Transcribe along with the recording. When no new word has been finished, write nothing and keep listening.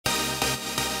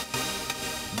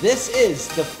This is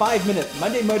the 5-Minute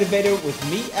Monday Motivator with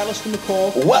me, Allistair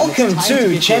McCall. Welcome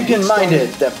to Champion Minded,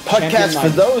 the podcast for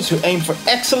those who aim for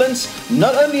excellence,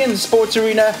 not only in the sports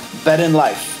arena, but in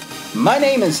life. My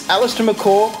name is Allistair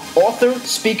McCall, author,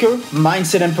 speaker,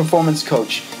 mindset and performance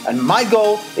coach. And my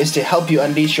goal is to help you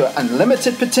unleash your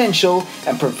unlimited potential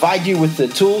and provide you with the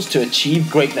tools to achieve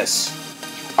greatness.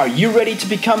 Are you ready to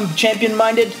become champion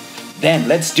minded? Then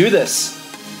let's do this.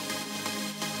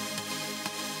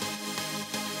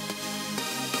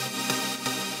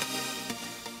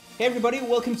 Hey everybody,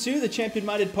 welcome to the Champion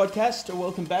Minded podcast, or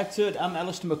welcome back to it. I'm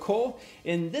Allistair McCall.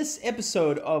 In this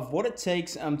episode of What It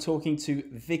Takes, I'm talking to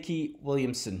Vicky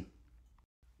Williamson.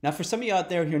 Now, for some of you out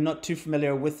there who are not too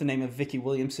familiar with the name of Vicky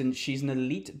Williamson, she's an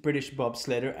elite British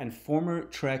bobsledder and former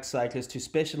track cyclist who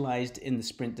specialized in the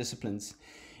sprint disciplines.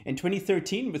 In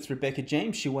 2013, with Rebecca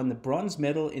James, she won the bronze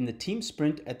medal in the team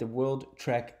sprint at the World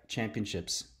Track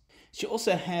Championships. She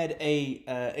also had a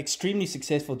extremely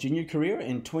successful junior career.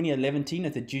 In 2011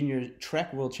 at the Junior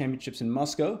Track World Championships in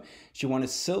Moscow, she won a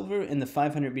silver in the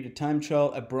 500-meter time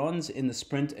trial, a bronze in the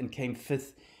sprint, and came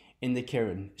fifth in the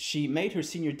Karen. She made her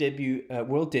senior debut,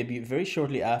 world debut, very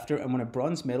shortly after and won a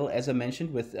bronze medal, as I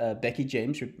mentioned, with Rebecca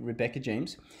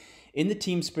James, in the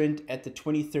team sprint at the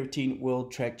 2013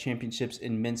 World Track Championships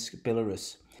in Minsk,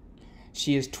 Belarus.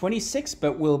 She is 26,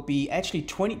 but will be actually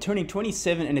turning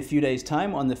 27 in a few days'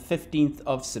 time on the 15th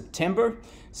of September.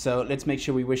 So let's make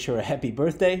sure we wish her a happy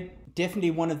birthday.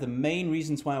 Definitely one of the main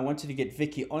reasons why I wanted to get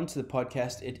Vicky onto the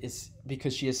podcast. It is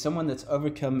because she is someone that's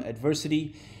overcome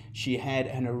adversity. She had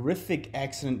an horrific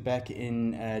accident back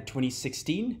in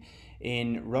 2016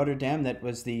 in Rotterdam. That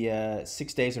was the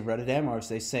 6 days of Rotterdam, or as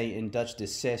they say in Dutch, de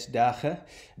 6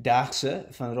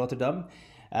 daagse van Rotterdam.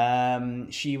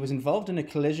 She was involved in a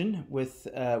collision with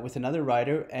another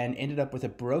rider and ended up with a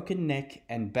broken neck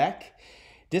and back,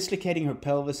 dislocating her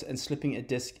pelvis and slipping a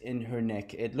disc in her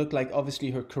neck. It looked like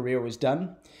obviously her career was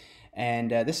done.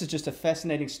 And this is just a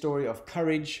fascinating story of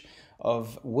courage,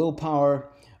 of willpower,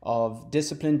 of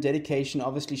discipline, dedication.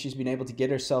 Obviously, she's been able to get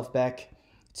herself back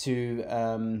to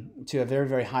a very,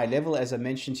 very high level. As I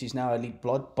mentioned, she's now elite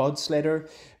bobsledder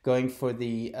going for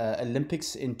the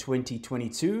Olympics in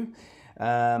 2022.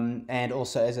 And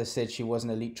also, as I said, she was an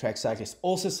elite track cyclist.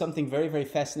 Also, something very, very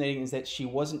fascinating is that she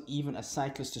wasn't even a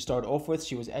cyclist to start off with.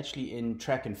 She was actually in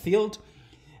track and field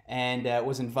and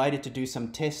was invited to do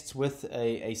some tests with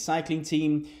a cycling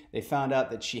team. They found out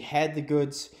that she had the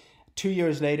goods. 2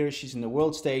 years later, she's in the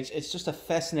world stage. It's just a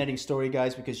fascinating story,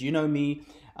 guys, because you know me.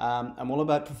 I'm all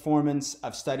about performance.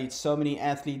 I've studied so many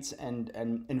athletes and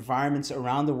environments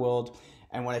around the world.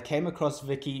 And when I came across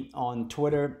Vicky on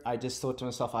Twitter, I just thought to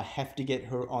myself, I have to get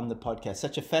her on the podcast.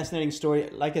 Such a fascinating story.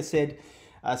 Like I said,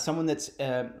 someone that's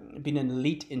been an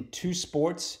elite in two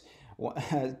sports,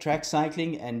 track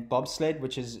cycling and bobsled,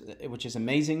 which is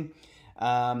amazing.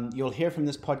 You'll hear from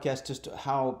this podcast just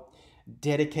how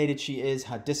dedicated she is,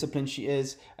 how disciplined she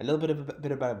is, a little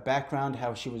bit about her background,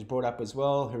 how she was brought up as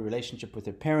well, her relationship with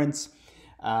her parents.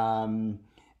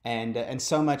 And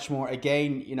so much more.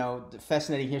 Again, you know,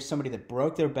 fascinating. Here's somebody that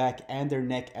broke their back and their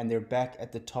neck, and they're back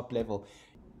at the top level.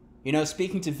 You know,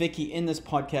 speaking to Vicky in this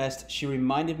podcast, she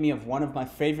reminded me of one of my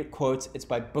favorite quotes. It's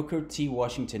by Booker T.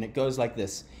 Washington. It goes like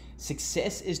this: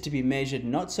 "Success is to be measured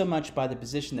not so much by the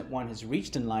position that one has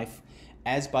reached in life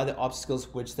as by the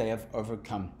obstacles which they have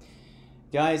overcome."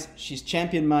 Guys, she's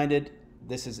champion-minded.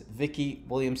 This is Vicky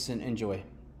Williamson. Enjoy.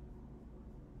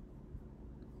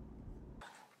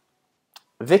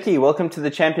 Vicky, welcome to the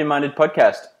Champion Minded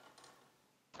podcast.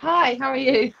 Hi, how are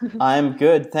you? I'm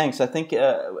good, thanks. I think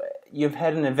you've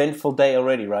had an eventful day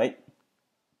already, right?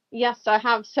 Yes, I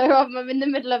have. So I'm in the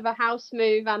middle of a house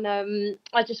move, and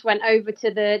I just went over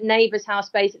to the neighbour's house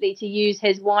basically to use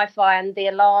his Wi-Fi, and the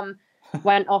alarm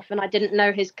went off and I didn't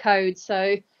know his code,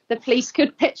 so the police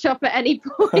could pitch up at any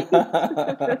point.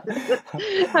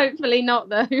 Hopefully not,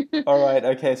 though. All right,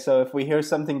 okay, so if we hear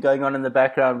something going on in the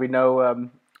background, we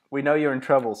know you're in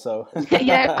trouble, so...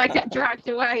 Yeah, if I get dragged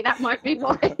away, that might be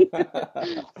why.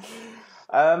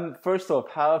 First off,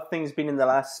 how have things been in the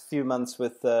last few months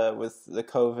with the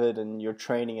COVID and your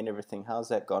training and everything? How's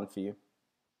that gone for you?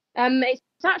 It's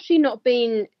actually not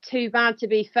been too bad, to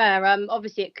be fair.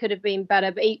 Obviously, it could have been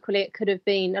better, but equally, it could have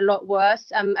been a lot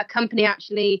worse. A company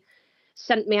actually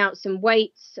sent me out some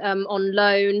weights on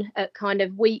loan at kind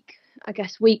of week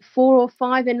 4 or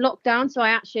 5 in lockdown. So I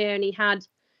actually only had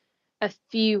a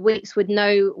few weeks with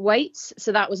no weights,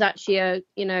 so that was actually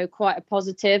quite a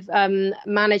positive.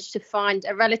 Managed to find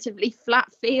a relatively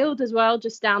flat field as well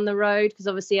just down the road, because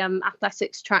obviously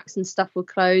athletics tracks and stuff were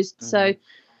closed. Mm-hmm. So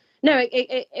No,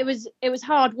 it was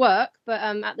hard work, but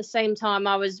at the same time,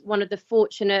 I was one of the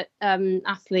fortunate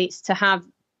athletes to have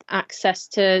access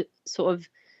to sort of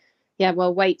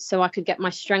weights, so I could get my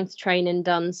strength training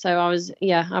done. So I was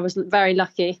very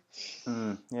lucky.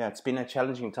 Yeah, it's been a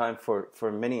challenging time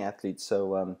for many athletes.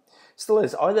 So still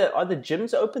is. Are the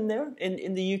gyms open there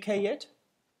in the UK yet?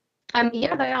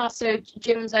 Yeah, they are. So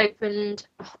gyms opened,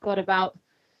 oh God, about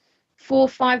 4 or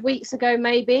 5 weeks ago,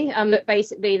 maybe. But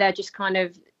basically, they're just kind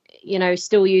of,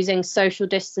 still using social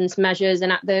distance measures.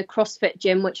 And at the CrossFit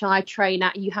gym, which I train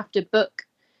at, you have to book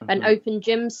an open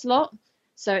gym slot.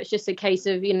 So it's just a case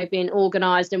of, being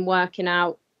organised and working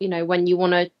out, when you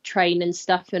want to train and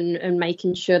stuff, and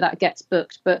making sure that gets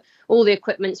booked. But all the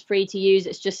equipment's free to use.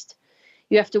 It's just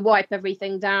you have to wipe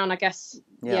everything down, I guess.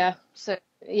 Yeah. So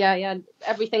yeah,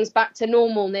 everything's back to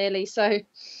normal nearly. So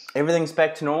everything's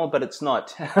back to normal, but it's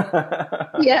not.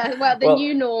 Yeah, well, the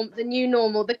new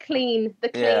normal, the clean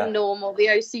normal, the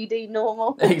OCD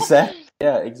normal. Exactly.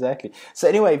 Yeah, exactly. So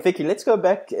anyway, Vicky, let's go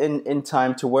back in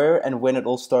time to where and when it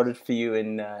all started for you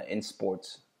in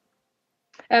sports.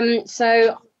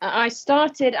 So I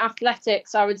started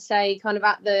athletics, I would say, kind of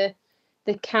at the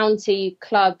county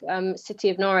club,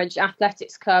 City of Norwich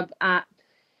Athletics Club, at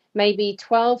maybe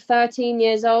 12, 13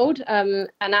 years old. And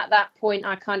at that point,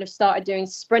 I kind of started doing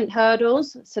sprint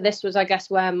hurdles. So this was, I guess,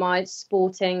 where my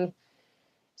sporting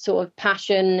sort of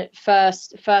passion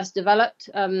first developed.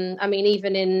 I mean,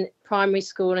 even in primary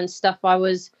school and stuff, I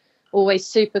was always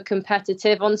super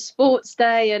competitive on sports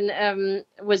day, and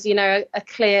was, a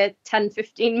clear 10,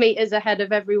 15 meters ahead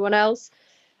of everyone else.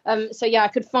 So yeah, I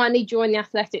could finally join the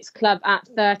athletics club at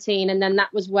 13, and then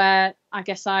that was where I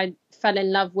guess I fell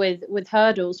in love with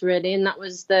hurdles, really, and that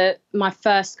was my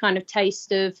first kind of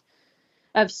taste of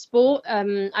sport.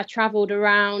 I travelled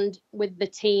around with the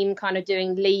team, kind of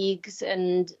doing leagues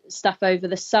and stuff over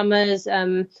the summers.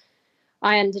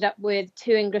 I ended up with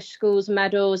 2 English schools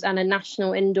medals and a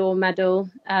national indoor medal.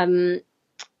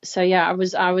 So yeah, I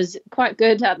was quite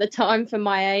good at the time for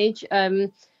my age.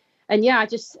 And yeah,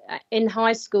 in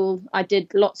high school, I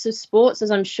did lots of sports,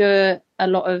 as I'm sure a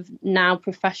lot of now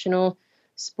professional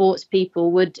sports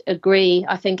people would agree.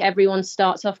 I think everyone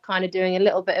starts off kind of doing a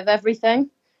little bit of everything.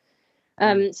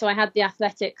 So I had the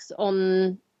athletics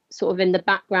on sort of in the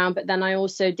background, but then I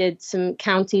also did some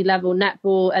county level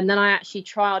netball, and then I actually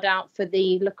trialed out for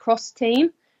the lacrosse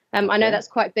team. Okay. I know that's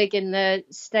quite big in the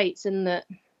States, isn't it?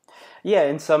 Yeah,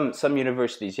 in some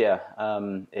universities, yeah,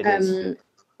 it is.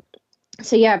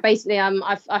 So yeah, basically,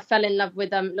 I fell in love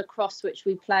with lacrosse, which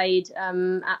we played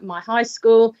at my high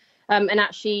school, and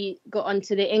actually got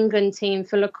onto the England team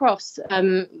for lacrosse,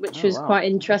 which was quite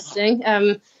interesting.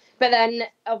 But then,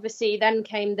 obviously, then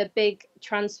came the big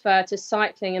transfer to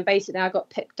cycling, and basically, I got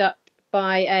picked up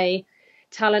by a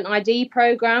talent ID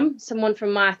program. Someone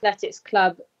from my athletics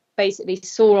club basically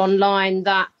saw online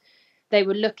that they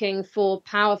were looking for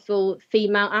powerful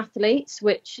female athletes,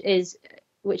 which is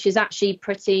actually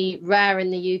pretty rare in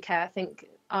the UK. I think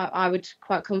I would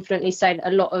quite confidently say that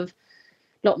a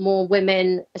lot more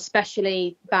women,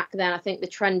 especially back then. I think the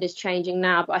trend is changing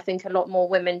now, but I think a lot more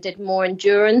women did more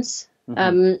endurance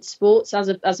sports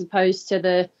as opposed to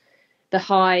the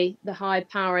high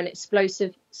power and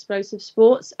explosive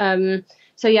sports.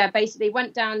 So yeah, basically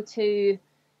went down to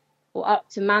up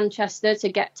to Manchester to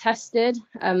get tested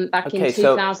back in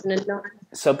 2009.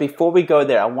 So before we go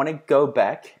there, I want to go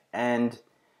back and.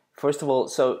 First of all,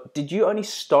 so did you only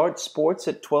start sports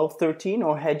at 12, 13,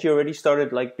 or had you already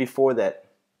started like before that?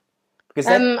 Because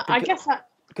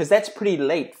that's pretty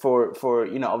late for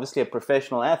obviously a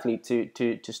professional athlete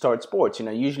to start sports.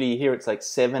 Usually you hear it's like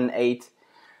 7, 8.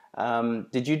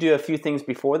 Did you do a few things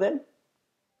before then?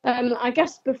 I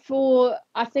guess before,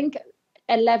 I think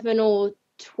 11 or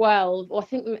 12, or I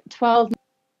think 12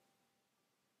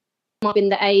 might have been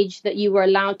the age that you were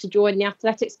allowed to join the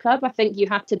athletics club. I think you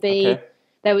had to be... Okay.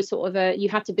 There was sort of you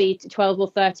had to be 12 or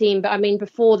 13. But I mean,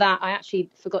 before that, I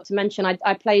actually forgot to mention,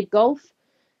 I played golf.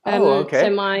 Okay. So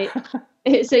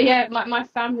my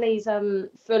family's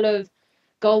full of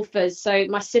golfers. So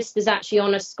my sister's actually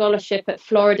on a scholarship at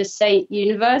Florida State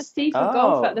University for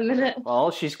golf at the minute. Well,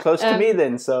 she's close to me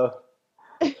then, so.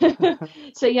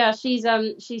 So yeah, she's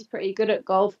pretty good at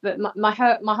golf. But my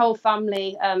whole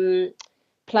family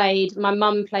played. My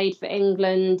mum played for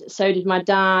England, so did my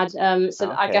dad.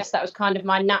 So I guess that was kind of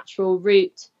my natural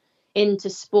route into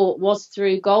sport, was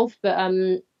through golf. But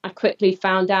I quickly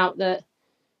found out that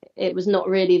it was not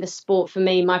really the sport for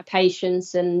me. My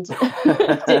patience and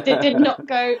did not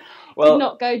go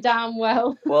down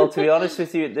well. Well, to be honest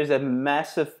with you, there's a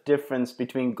massive difference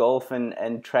between golf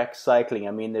and track cycling.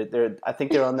 I mean, I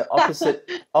think they're on the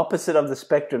opposite of the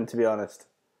spectrum, to be honest.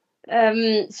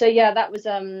 So yeah, that was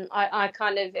I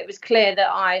kind of, it was clear that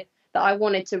I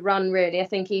wanted to run really. I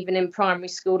think even in primary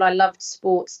school I loved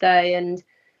sports day, and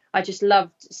I just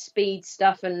loved speed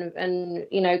stuff and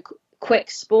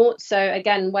quick sports. So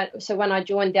again, when I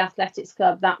joined the athletics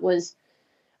club, that was,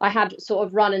 I had sort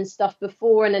of run and stuff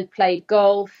before and had played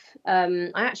golf.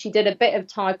 I actually did a bit of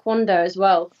taekwondo as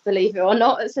well, believe it or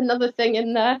not. It's another thing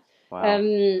in there. Wow.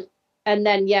 And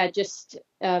then just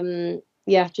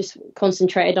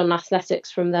concentrated on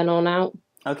athletics from then on out.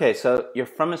 Okay, so you're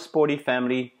from a sporty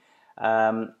family,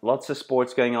 lots of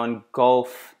sports going on,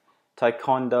 golf,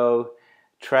 taekwondo,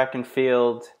 track and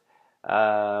field,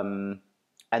 and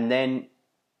then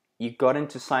you got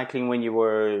into cycling when you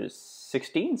were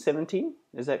 16, 17,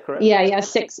 is that correct? Yeah,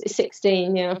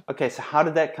 16, yeah. Okay, so how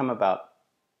did that come about?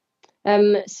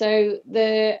 So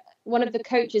one of the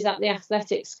coaches at the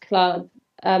athletics club,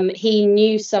 he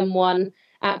knew someone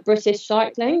at British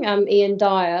Cycling, Ian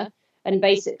Dyer, and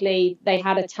basically they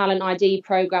had a talent ID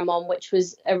program on, which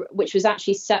was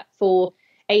actually set for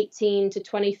 18 to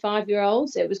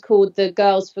 25-year-olds. It was called the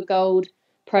Girls for Gold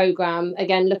program,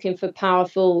 again looking for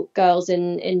powerful girls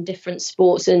in different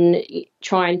sports and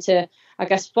trying to, I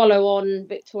guess, follow on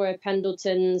Victoria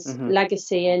Pendleton's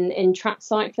legacy in track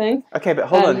cycling. Okay, but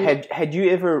hold on. Had you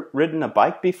ever ridden a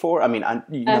bike before? I mean,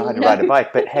 you know how to ride a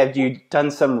bike, but have you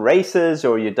done some races,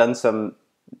 or you done some,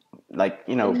 No,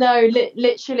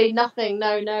 literally nothing.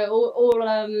 No. All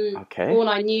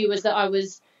I knew was that I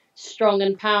was strong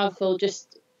and powerful,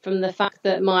 just from the fact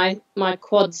that my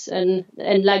quads and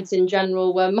legs in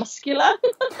general were muscular.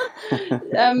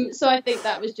 So I think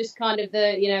that was just kind of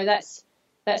the,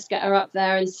 let's get her up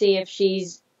there and see if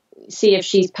she's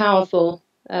powerful,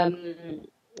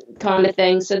 kind of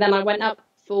thing. So then I went up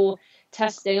for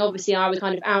testing. Obviously I was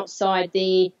kind of outside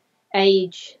the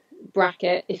age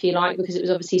bracket, if you like, because it was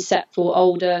obviously set for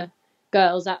older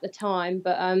girls at the time,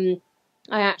 but I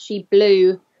actually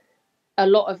blew a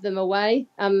lot of them away,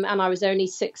 and I was only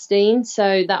 16,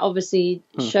 so that obviously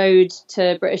showed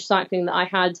to British Cycling that I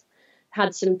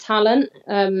had some talent,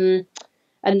 and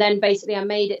then basically I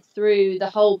made it through the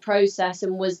whole process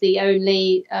and was the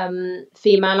only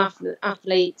female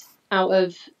athlete out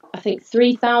of, I think,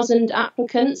 3,000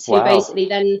 applicants. Wow. Who basically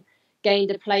then gained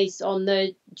a place on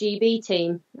the GB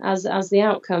team as the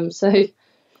outcome. So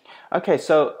okay,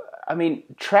 so I mean,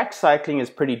 track cycling is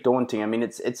pretty daunting. I mean,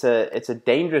 it's a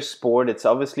dangerous sport. It's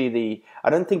obviously I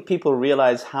don't think people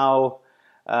realize how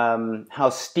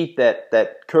steep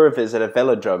that curve is at a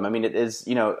velodrome. I mean, it is,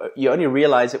 you only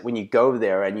realize it when you go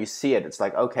there and you see it. It's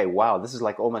like, okay, wow, this is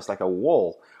like almost like a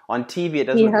wall. On TV, it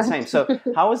doesn't look the same. So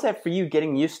how was that for you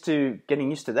getting used to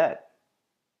that?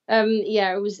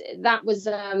 That was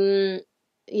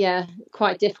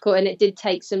quite difficult, and it did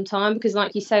take some time because,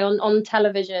 like you say, on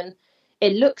television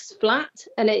it looks flat,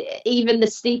 and even the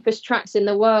steepest tracks in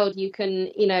the world, you can,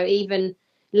 even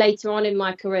later on in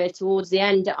my career towards the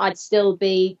end, I'd still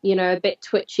be, a bit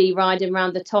twitchy riding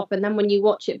around the top, and then when you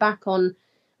watch it back on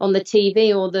the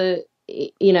TV or the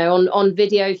on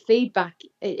video feedback,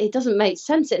 it doesn't make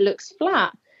sense. It looks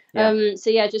flat. I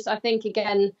think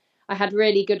again I had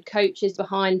really good coaches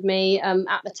behind me.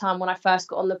 At the time when I first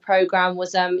got on the program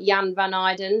was Jan van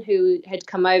Eyden, who had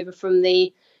come over from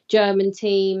the German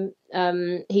team.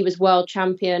 He was world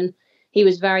champion. He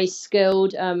was very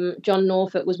skilled. John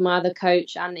Norfolk was my other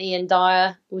coach, and Ian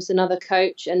Dyer was another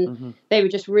coach, and they were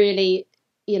just really,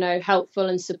 helpful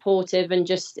and supportive, and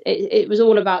just it was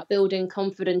all about building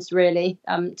confidence really,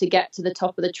 to get to the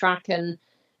top of the track and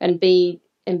be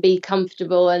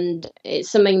comfortable. And it's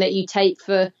something that you take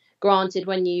for granted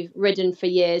when you've ridden for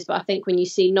years, but I think when you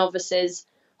see novices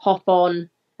hop on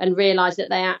and realise that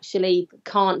they actually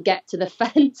can't get to the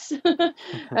fence,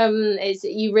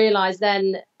 you realise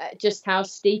then just how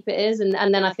steep it is, and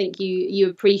then I think you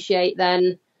appreciate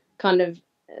then kind of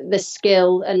the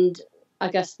skill and I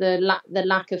guess the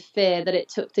lack of fear that it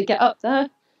took to get up there.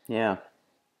 Yeah,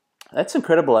 that's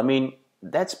incredible. I mean,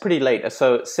 that's pretty late.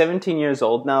 So 17 years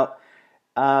old now.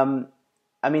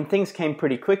 I mean, things came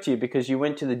pretty quick to you because you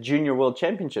went to the Junior World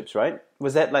Championships, right?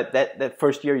 Was that like that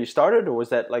first year you started, or was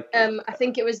that like? I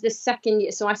think it was the second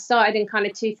year. So I started in kind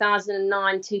of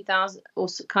 2009, 2000, or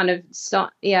kind of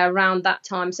around that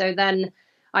time. So then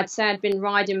I'd say I'd been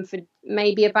riding for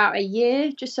maybe about a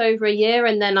year, just over a year,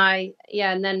 and then I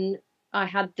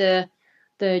had the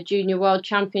Junior World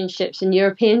Championships and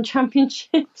European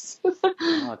Championships.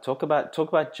 Talk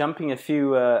about jumping a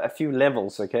few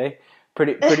levels, okay?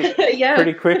 Pretty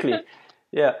quickly.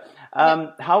 Yeah.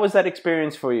 How was that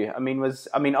experience for you? I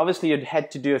mean, obviously you'd had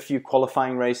to do a few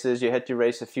qualifying races. You had to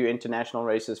race a few international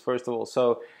races first of all.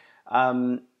 So,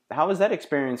 how was that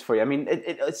experience for you? I mean,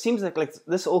 it seems like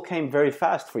this all came very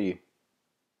fast for you.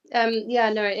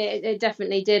 Yeah, no, it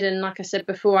definitely did. And like I said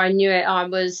before, I knew it. I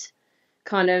was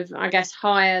kind of, I guess,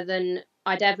 higher than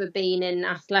I'd ever been in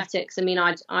athletics. I mean,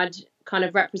 I'd kind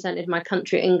of represented my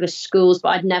country at English schools, but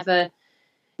I'd never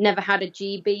had a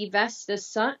GB vest as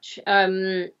such.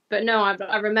 But no,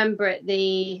 I remember it.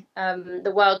 The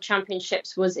World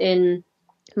Championships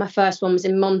my first one was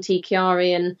in Monte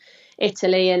Chiari in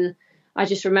Italy, and I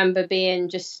just remember being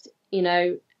just,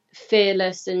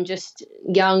 fearless and just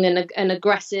young and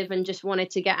aggressive, and just wanted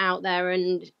to get out there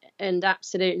and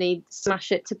absolutely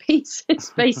smash it to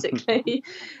pieces, basically.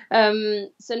 So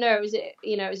no,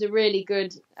 it was a really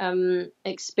good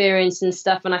experience and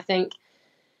stuff. And I think,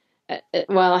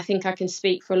 I think I can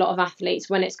speak for a lot of athletes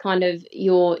when it's kind of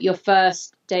your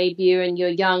first debut and you're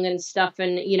young and stuff,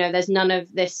 and there's none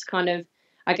of this kind of,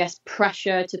 I guess,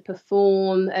 pressure to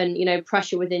perform and,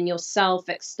 pressure within yourself,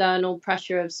 external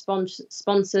pressure of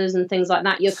sponsors and things like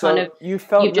that. You've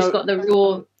just got the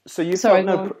raw. So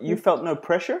you felt no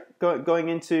pressure going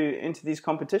into these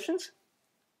competitions?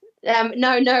 No.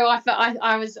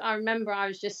 I remember I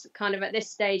was just kind of at this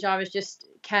stage, I was just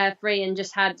carefree and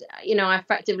just had, I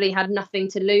effectively had nothing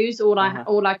to lose. All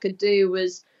I could do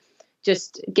was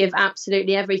just give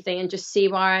absolutely everything and just see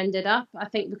where I ended up. I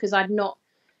think because I'd not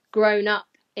grown up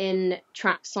in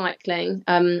track cycling,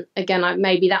 again,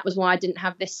 maybe that was why I didn't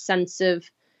have this sense of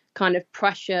kind of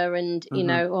pressure and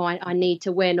I need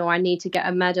to win or I need to get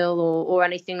a medal or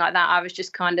anything like that. I was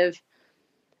just kind of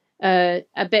a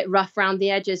bit rough around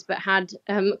the edges, but had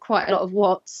quite a lot of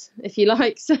watts, if you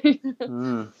like. So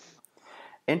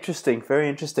Interesting, very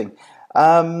interesting.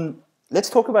 Let's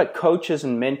talk about coaches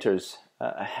and mentors.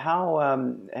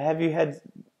 How have you had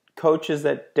coaches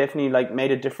that definitely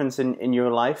made a difference in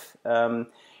your life?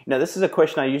 This is a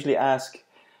question I usually ask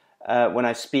when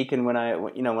I speak and when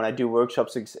I do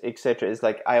workshops, etc. Is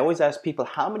I always ask people,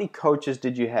 how many coaches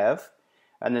did you have?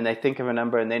 And then they think of a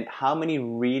number, and then how many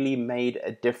really made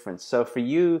a difference? So for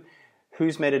you,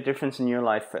 who's made a difference in your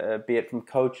life, be it from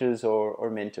coaches or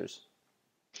mentors?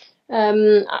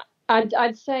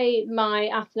 I'd say my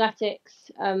athletics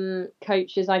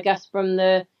coaches, I guess, from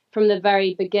the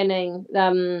very beginning,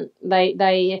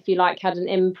 they, if you like, had an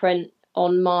imprint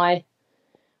on my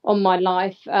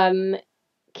life.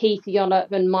 Keith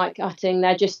Yollop and Mike Utting,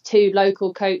 they're just two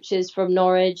local coaches from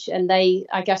Norwich, and they,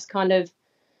 I guess, kind of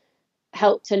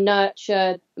helped to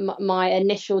nurture my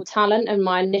initial talent and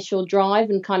my initial drive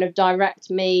and kind of direct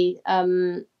me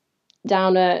down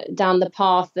the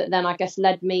path that then I guess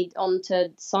led me onto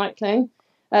cycling.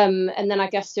 And then I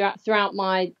guess throughout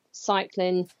my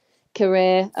cycling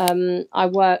career, I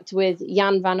worked with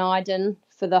Jan van Eyden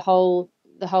for the whole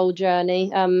journey.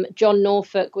 John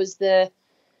Norfolk was the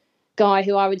guy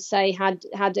who I would say had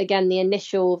again the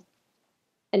initial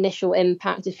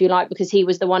impact, if you like, because he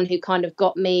was the one who kind of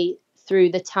got me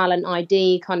through the talent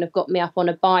ID, kind of got me up on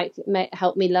a bike,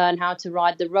 helped me learn how to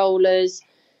ride the rollers.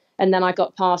 And then I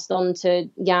got passed on to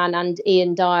Jan and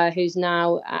Ian Dyer, who's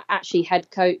now actually head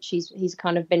coach. He's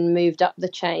kind of been moved up the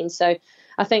chain. So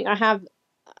I think I have,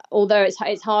 although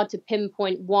it's hard to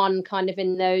pinpoint one kind of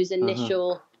in those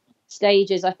initial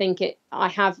stages, I think I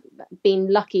have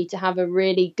been lucky to have a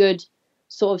really good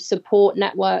sort of support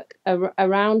network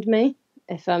around me,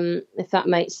 if that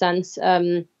makes sense.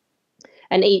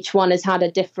 And each one has had a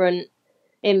different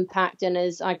impact, and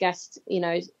as I guess,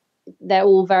 they're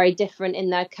all very different in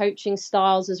their coaching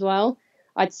styles as well.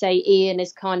 I'd say Ian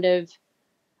is kind of,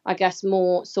 I guess,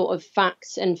 more sort of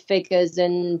facts and figures,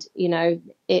 and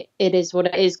it is what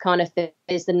it is kind of thing,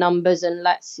 is the numbers, and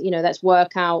let's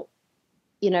work out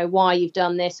why you've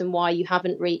done this and why you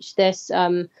haven't reached this.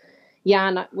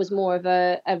 Jan was more of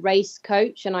a race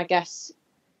coach, and I guess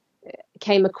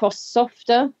came across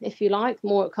softer, if you like,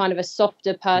 more kind of a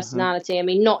softer personality. I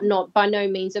mean, not by no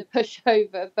means a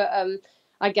pushover, but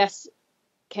I guess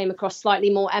came across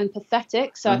slightly more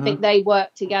empathetic. So I think they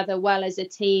worked together well as a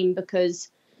team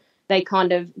because they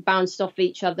kind of bounced off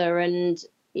each other, and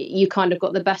you kind of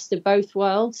got the best of both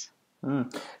worlds.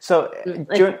 So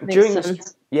during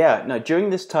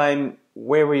this time,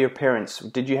 where were your parents?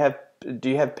 Do you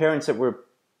have parents that were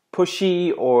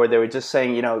pushy, or they were just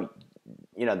saying,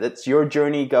 that's your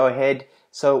journey, go ahead?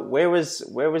 So where was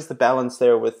the balance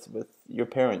there with your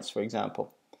parents, for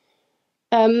example?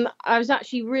 I was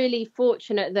actually really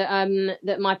fortunate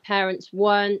that my parents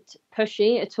weren't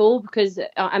pushy at all, because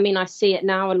I mean, I see it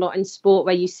now a lot in sport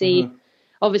where you see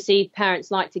obviously parents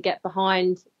like to get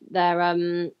behind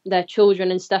their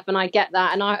children and stuff, and I get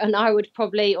that, and I would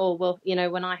probably,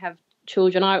 when I have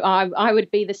children, I would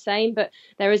be the same, but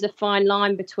there is a fine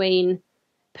line between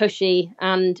pushy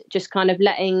and just kind of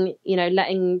letting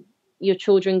your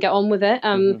children get on with it.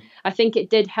 I think it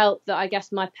did help that I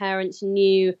guess my parents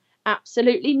knew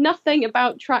absolutely nothing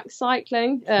about track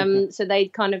cycling. So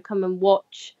they'd kind of come and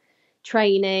watch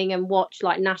training and watch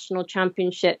like national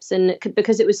championships, and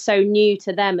because it was so new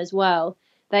to them as well,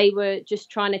 they were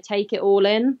just trying to take it all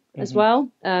in as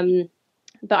well.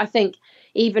 But I think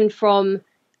even from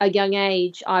a young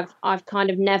age, I've kind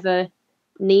of never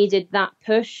needed that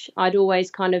push. I'd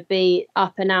always kind of be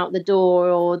up and out the door,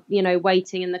 or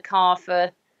waiting in the car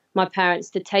for my parents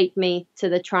to take me to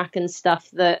the track and stuff.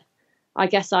 That I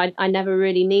guess I never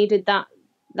really needed that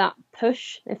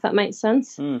push, if that makes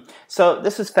sense. So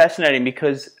this is fascinating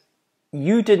because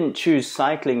you didn't choose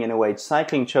cycling in a way.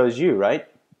 Cycling chose you, right?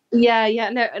 Yeah,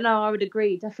 no, I would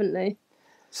agree, definitely.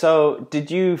 So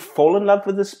did you fall in love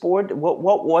with the sport?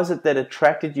 What was it that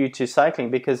attracted you to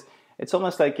cycling? Because it's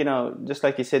almost like, just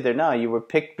like you said there now, you were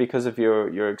picked because of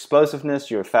your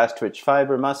explosiveness, your fast twitch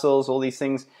fiber muscles, all these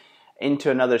things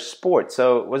into another sport.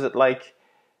 So was it like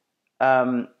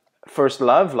first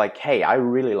love, like, hey, I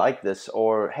really like this,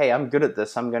 or hey, I'm good at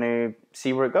this, I'm going to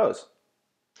see where it goes?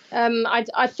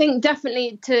 I think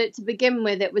definitely to begin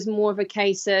with, it was more of a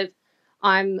case of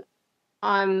I'm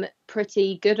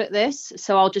pretty good at this,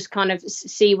 so I'll just kind of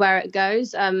see where it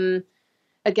goes.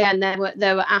 Again, there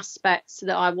were aspects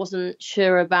that I wasn't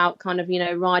sure about, kind of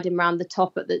riding around the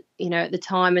top at the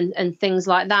time and things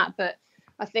like that. But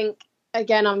I think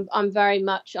again, I'm very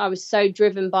much, I was so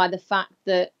driven by the fact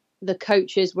that the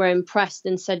coaches were impressed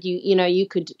and said you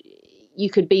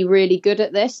could be really good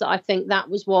at this. That I think that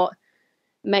was what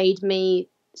made me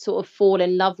sort of fall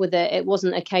in love with it. It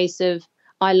wasn't a case of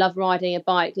I love riding a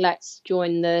bike, let's try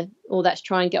and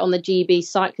get on the GB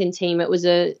cycling team. It was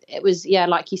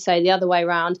like you say, the other way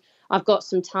around. I've got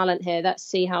some talent here, let's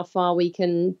see how far we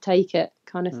can take it,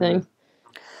 kind of thing.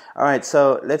 All right,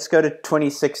 so let's go to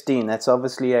 2016. That's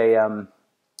obviously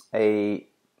a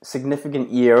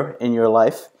significant year in your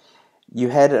life. You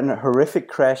had a horrific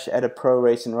crash at a pro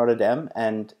race in Rotterdam,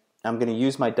 and I'm going to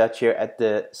use my Dutch here, at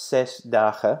the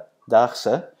Zesdaagse,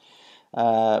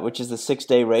 which is the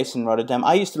 6-day race in Rotterdam.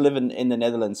 I used to live in the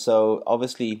Netherlands, so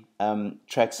obviously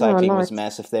track cycling was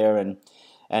massive there, and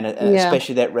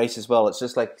especially that race as well. It's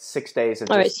just like 6 days of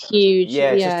it's huge.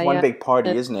 Yeah, it's just one big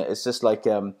party, isn't it? It's just like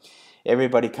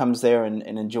everybody comes there and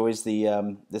enjoys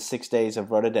the 6 days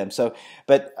of Rotterdam. So,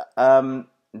 but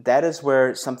that is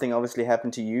where something obviously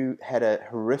happened to you. Had a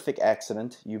horrific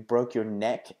accident. You broke your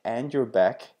neck and your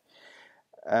back.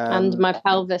 And my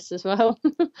pelvis as well.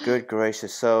 Good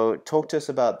gracious. So talk to us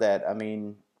about that. I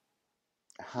mean,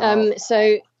 how...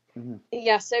 So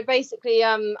basically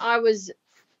I was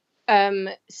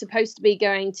supposed to be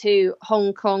going to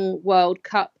Hong Kong World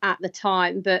Cup at the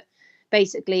time, but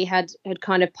basically had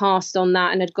kind of passed on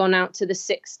that and had gone out to the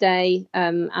 6-day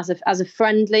as a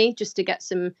friendly, just to get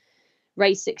some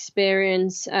race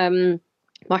experience.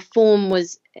 My form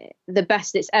was the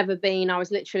best it's ever been. I was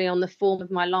literally on the form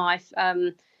of my life.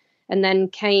 And then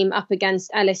came up against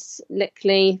Alice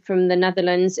Lickley from the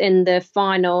Netherlands in the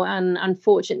final. And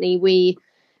unfortunately, we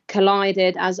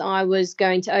collided as I was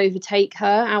going to overtake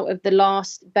her out of the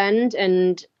last bend.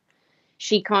 And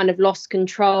she kind of lost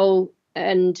control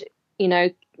and,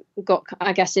 got,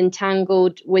 I guess,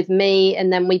 entangled with me.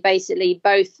 And then we basically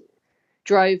both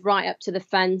drove right up to the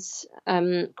fence,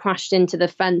 crashed into the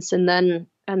fence, and then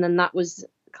that was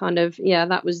kind of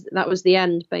that was the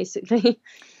end, basically.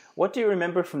 What do you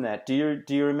remember from that? Do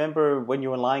you remember when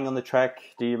you were lying on the track?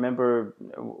 Do you remember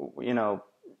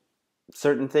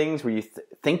certain things? Were you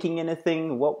thinking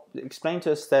anything? Explain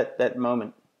to us that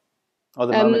moment, or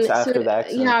the moments after the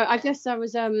accident. I guess I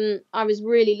was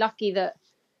really lucky that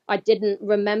I didn't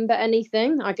remember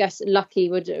anything. I guess lucky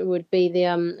would be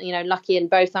the lucky in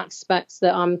both aspects,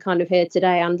 that I'm kind of here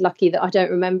today, and lucky that I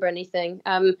don't remember anything.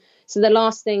 So the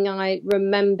last thing I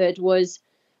remembered was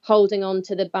holding on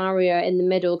to the barrier in the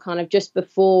middle, kind of just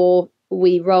before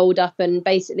we rolled up, and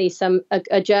basically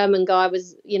a German guy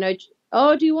was,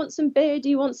 oh, do you want some beer? Do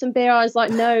you want some beer? I was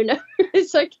like, no,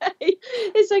 it's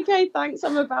okay, thanks.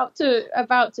 I'm about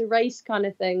to race, kind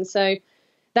of thing. So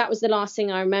that was the last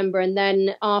thing I remember. And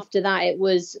then after that, it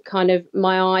was kind of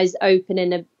my eyes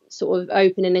opening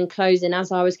and closing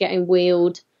as I was getting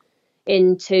wheeled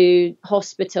into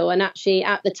hospital. And actually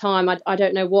at the time, I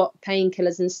don't know what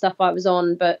painkillers and stuff I was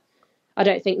on, but I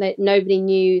don't think that nobody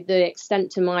knew the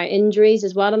extent to my injuries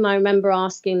as well. And I remember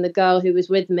asking the girl who was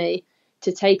with me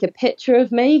to take a picture of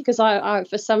me, because I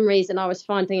for some reason I was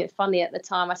finding it funny at the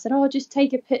time. I said, oh, just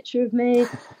take a picture of me.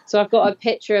 So I've got a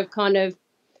picture of kind of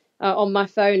on my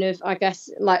phone of, I guess,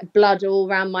 like blood all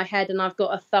around my head, and I've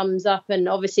got a thumbs up. And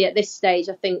obviously at this stage,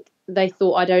 I think they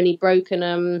thought I'd only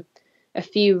broken a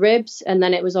few ribs, and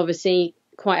then it was obviously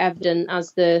quite evident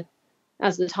as the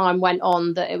time went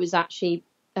on that it was actually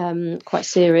quite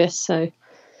serious. So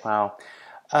wow.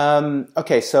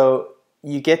 Okay, so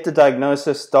you get the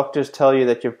diagnosis, doctors tell you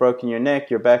that you've broken your neck,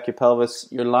 your back, your pelvis,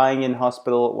 you're lying in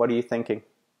hospital. What are you thinking?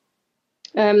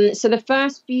 So the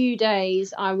first few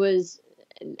days I was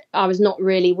not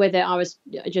really with it. I was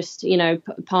just,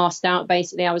 passed out.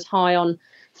 Basically, I was high on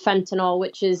fentanyl,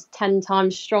 which is 10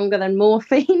 times stronger than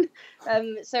morphine.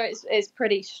 So it's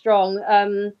pretty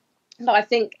strong. But I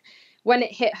think when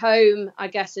it hit home, I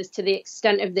guess, as to the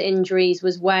extent of the injuries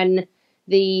was when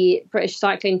the British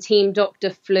cycling team doctor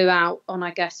flew out on,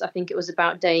 I think it was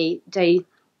about day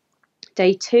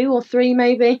 2 or 3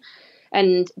 maybe.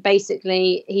 And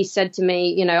basically he said to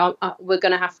me, we're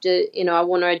going to have to, I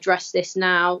want to address this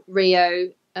now.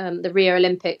 The Rio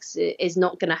Olympics is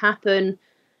not going to happen.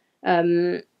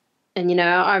 And,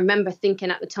 I remember thinking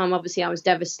at the time, obviously I was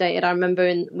devastated. I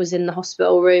remember was in the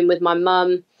hospital room with my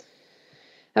mum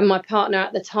and my partner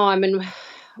at the time. And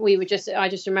I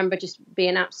just remember just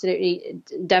being absolutely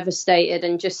devastated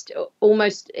and just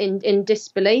almost in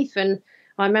disbelief. And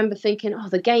I remember thinking,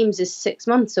 the Games is 6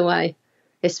 months away.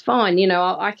 It's fine.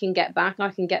 I can get back.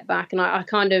 And I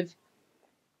kind of,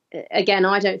 again,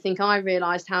 I don't think I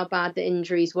realised how bad the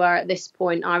injuries were at this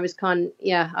point. I was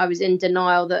I was in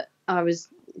denial that I was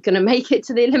going to make it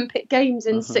to the Olympic Games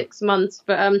in 6 months.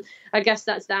 But I guess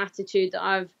that's the attitude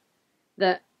that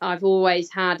I've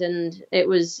always had. And it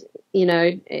was,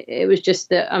 it was just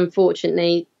that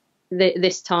unfortunately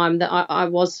this time that I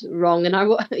was wrong and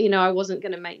I wasn't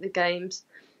going to make the Games.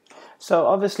 So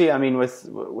obviously, I mean,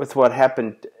 with what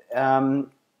happened,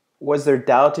 was there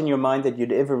doubt in your mind that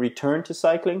you'd ever return to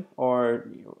cycling, or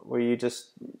were you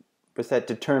just with that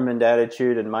determined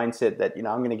attitude and mindset that I'm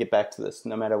going to get back to this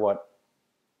no matter what?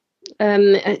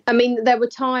 I mean, there were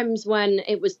times when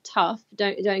it was tough.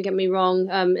 Don't get me wrong,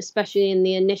 especially in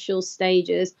the initial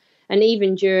stages, and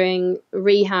even during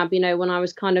rehab. When I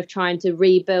was kind of trying to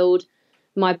rebuild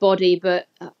my body, but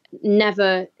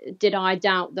never did I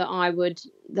doubt that I would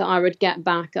get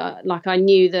back. Like I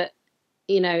knew that,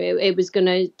 it was going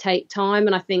to take time.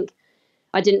 And I think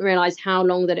I didn't realize how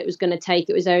long that it was going to take.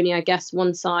 It was only, I guess,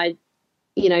 once I,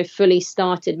 fully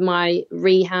started my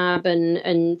rehab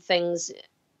and things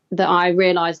that I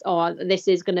realized, this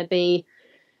is going to be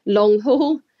long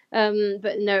haul.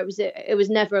 But no, it was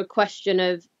never a question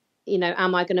of,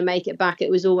 am I going to make it back?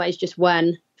 It was always just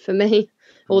when for me.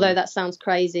 Although that sounds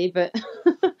crazy, but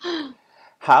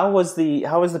How was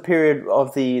the period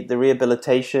of the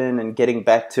rehabilitation and getting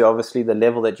back to obviously the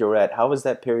level that you're at? How was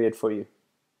that period for you?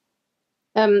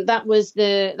 That was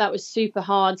super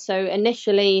hard. So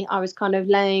initially I was kind of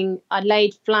I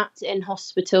laid flat in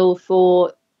hospital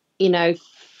for,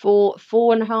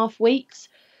 4.5 weeks.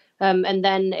 And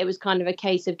then it was kind of a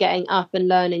case of getting up and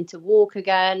learning to walk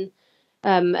again.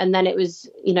 And then it was,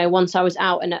 once I was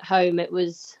out and at home, it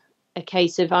was a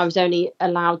case of I was only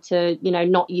allowed to,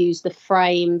 not use the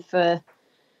frame for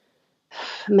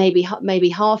maybe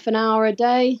half an hour a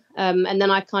day. And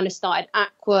then I kind of started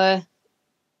aqua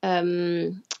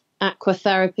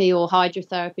therapy or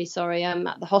hydrotherapy,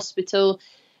 at the hospital.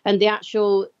 And the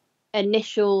actual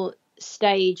initial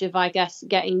stage of, I guess,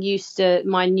 getting used to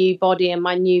my new body and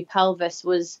my new pelvis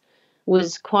was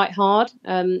quite hard.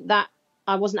 That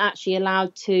I wasn't actually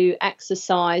allowed to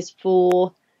exercise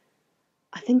for,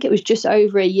 I think it was just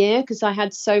over a year, because I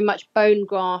had so much bone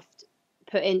graft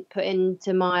put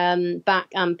into my back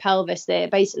and pelvis that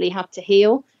it basically had to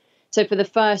heal. So for the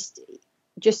first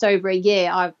just over a year,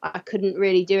 I couldn't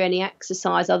really do any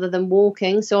exercise other than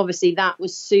walking. So obviously that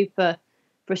was super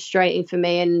frustrating for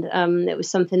me, and it was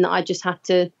something that I just had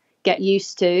to get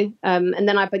used to. And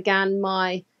then I began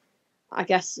my, I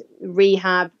guess,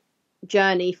 rehab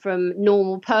journey from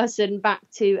normal person back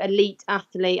to elite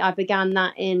athlete. I began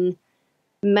that in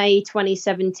May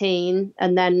 2017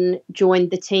 and then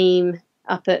joined the team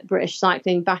up at British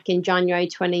Cycling back in January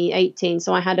 2018.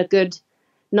 So I had a good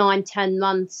 9-10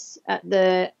 months at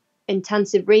the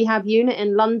intensive rehab unit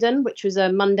in London, which was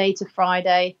a Monday to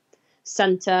Friday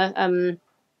centre.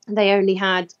 They only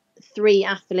had 3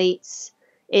 athletes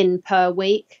in per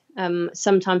week.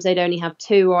 Sometimes they'd only have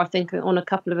 2, or I think on a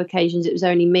couple of occasions it was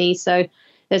only me. So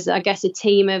there's, I guess, a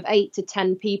team of 8 to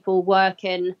 10 people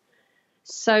working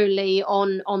solely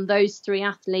on those 3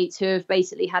 athletes who have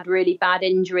basically had really bad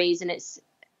injuries. And it's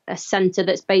a centre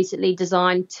that's basically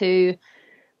designed to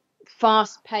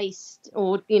fast-paced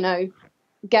or,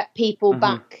 get people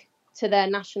back to their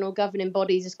national governing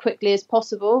bodies as quickly as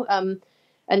possible.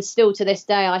 And still to this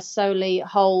day, I solely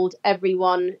hold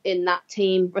everyone in that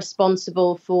team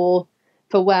responsible for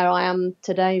for where I am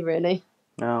today, really.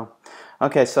 Oh,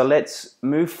 okay. So let's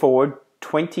move forward.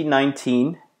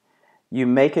 2019, you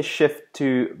make a shift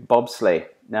to bobsleigh.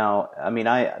 Now, I mean,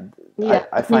 I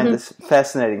find this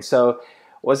fascinating. So,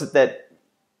 was it that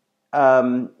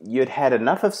you'd had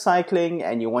enough of cycling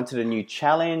and you wanted a new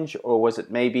challenge, or was it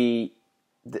maybe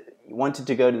you wanted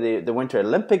to go to the Winter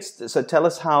Olympics? So, tell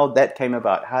us how that came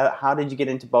about. How did you get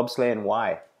into bobsleigh and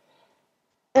why?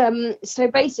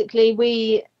 So basically,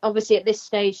 we obviously at this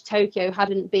stage, Tokyo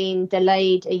hadn't been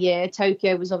delayed a year.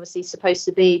 Tokyo was obviously supposed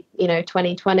to be,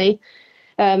 2020.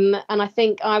 And I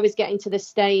think I was getting to the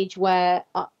stage where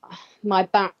my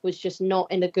back was just not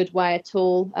in a good way at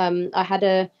all. I had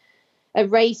a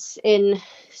race in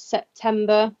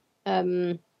September,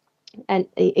 and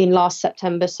in last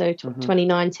September, so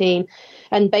 2019.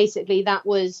 And basically that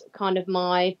was kind of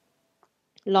my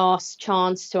last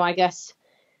chance to, I guess,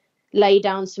 lay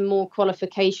down some more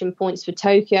qualification points for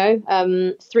Tokyo.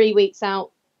 3 weeks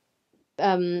out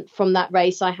from that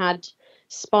race, I had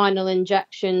spinal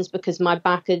injections because my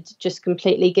back had just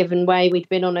completely given way. We'd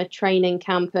been on a training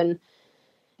camp and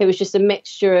it was just a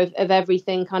mixture of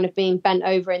everything, kind of being bent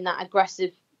over in that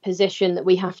aggressive position that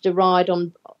we have to ride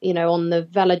on, on the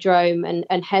velodrome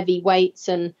and heavy weights,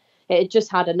 and it just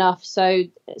had enough. So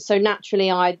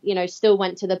naturally I, still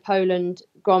went to the Poland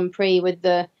Grand Prix with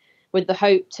the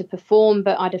hope to perform,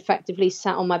 but I'd effectively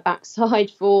sat on my backside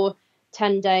for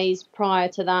 10 days prior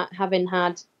to that, having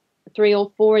had 3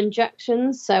 or 4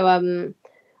 injections. So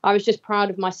I was just proud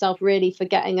of myself really for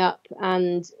getting up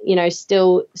and,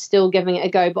 still giving it a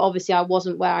go. But obviously I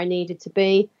wasn't where I needed to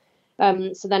be.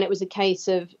 So then it was a case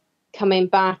of coming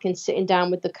back and sitting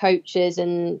down with the coaches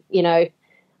and,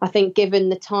 I think given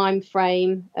the time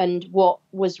frame and what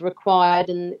was required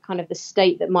and kind of the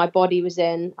state that my body was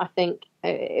in, I think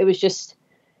it was just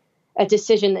a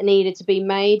decision that needed to be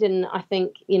made. And I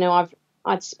think,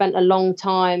 I'd spent a long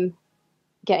time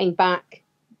getting back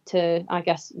to, I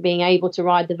guess, being able to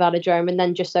ride the velodrome, and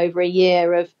then just over a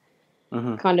year of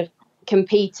kind of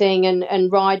competing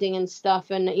and riding and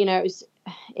stuff. And, it was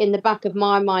in the back of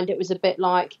my mind, it was a bit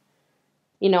like,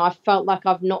 I felt like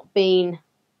I've not been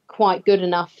quite good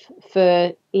enough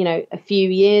for, a few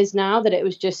years now, that it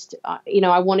was just,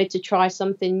 I wanted to try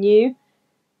something new.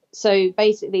 So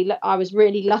basically, I was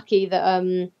really lucky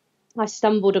that I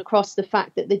stumbled across the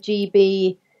fact that the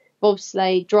GB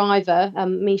bobsleigh driver,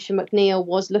 Misha McNeil,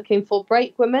 was looking for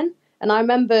brake women. And I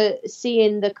remember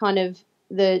seeing the kind of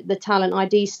the talent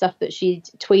ID stuff that she'd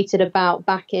tweeted about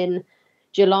back in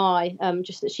July,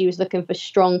 just that she was looking for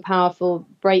strong, powerful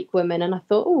brake women. And I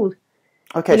thought, oh,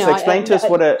 okay. So explain to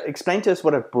us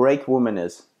what a brake woman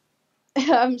is.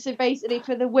 So basically,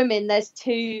 for the women, there's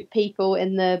 2 people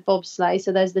in the bobsleigh.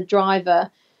 So there's the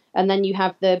driver, and then you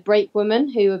have the brake woman,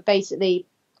 who basically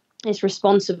is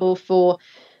responsible for,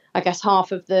 I guess,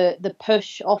 half of the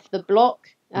push off the block,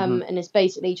 and is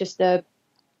basically just a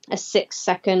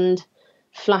 6-second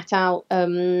flat out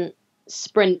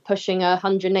sprint pushing a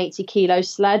 180 kilo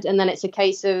sled. And then it's a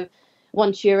case of,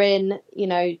 once you're in,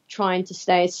 trying to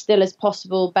stay as still as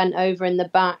possible, bent over in the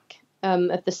back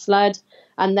of the sled.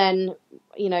 And then,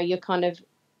 you're kind of,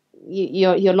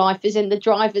 your life is in the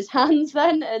driver's hands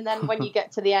then. And then when you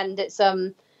get to the end, it's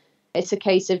a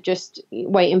case of just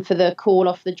waiting for the call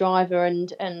off the driver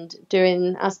and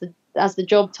doing, as the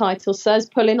job title says,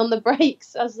 pulling on the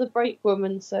brakes as the brake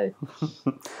woman. So,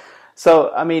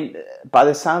 so I mean, by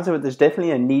the sounds of it, there's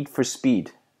definitely a need for speed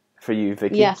for you,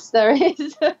 Vicky. Yes, there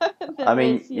is.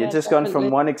 You've just gone from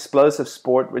one explosive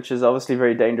sport, which is obviously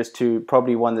very dangerous, to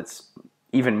probably one that's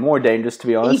even more dangerous, to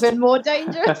be honest. Even more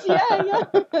dangerous, yeah.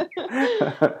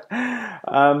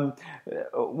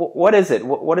 What is it?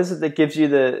 What is it that gives you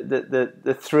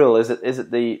the thrill? Is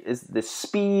it the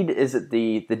speed? Is it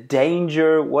the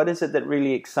danger? What is it that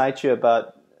really excites you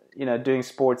about doing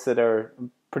sports that are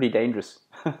pretty dangerous?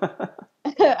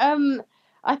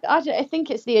 I think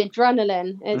it's the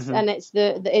adrenaline.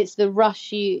 It's the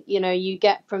rush you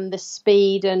get from the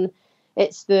speed, and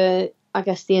it's the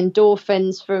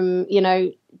endorphins from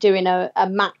doing a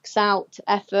max out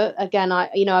effort. Again,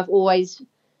 I've always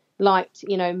liked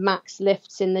max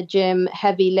lifts in the gym,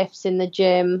 heavy lifts in the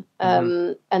gym,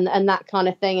 and that kind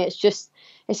of thing.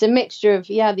 It's a mixture of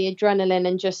the adrenaline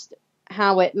and just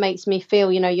how it makes me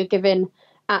feel. You're giving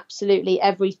absolutely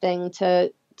everything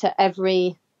to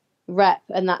every rep,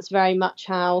 and that's very much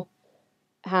how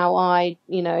I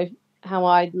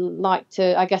like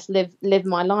to, I guess, live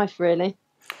my life, really.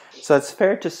 So it's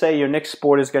fair to say your next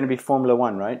sport is going to be Formula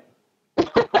One, right?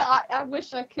 I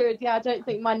wish I could. Yeah, I don't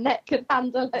think my neck could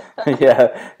handle it.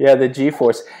 yeah, the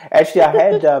G-force. Actually,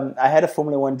 I had a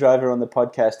Formula One driver on the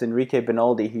podcast, Enrique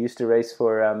Benaldi, who used to race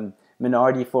for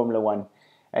Minardi Formula One,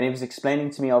 and he was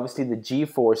explaining to me obviously the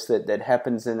G-force that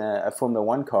happens in a Formula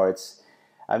One car.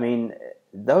 I mean,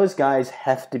 those guys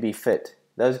have to be fit.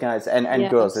 Those guys and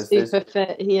girls. Super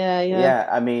fit. Yeah. Yeah,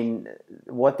 I mean,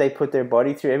 what they put their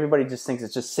body through, everybody just thinks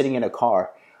it's just sitting in a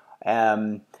car.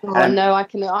 No,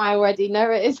 I already know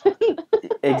it isn't.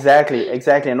 Exactly.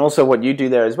 And also what you do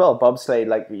there as well, bobsleigh,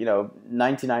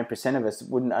 99% of us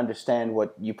wouldn't understand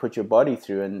what you put your body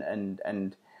through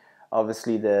and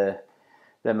obviously the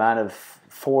amount of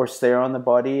force there on the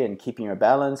body and keeping your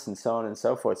balance and so on and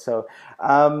so forth. So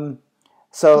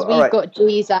we've got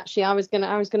G's actually. I was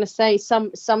gonna say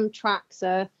some tracks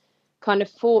are kind of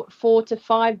 4 to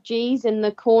 5 G's in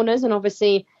the corners, and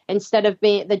obviously instead of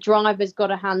being the driver's got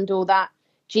to handle that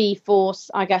G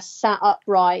force, I guess, sat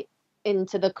upright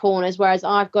into the corners, whereas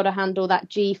I've got to handle that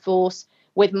G force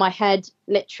with my head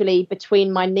literally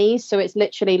between my knees. So it's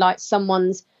literally like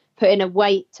someone's putting a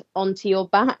weight onto your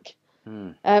back.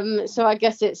 So I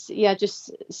guess it's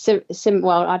just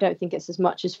well, I don't think it's as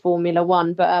much as Formula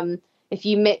One, but if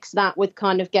you mix that with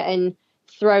kind of getting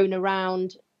thrown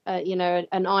around,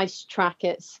 an ice track,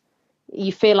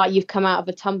 you feel like you've come out of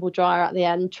a tumble dryer at the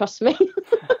end. Trust me.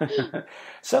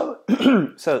 So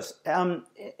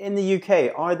in the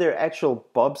UK, are there actual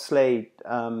bobsleigh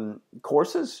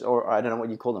courses, or I don't know what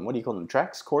you call them? What do you call them?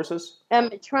 Tracks, courses?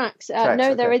 Tracks.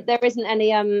 No, okay. There isn't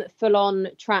any full-on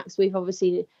tracks. We've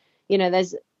obviously,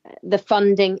 there's the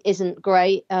funding isn't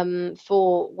great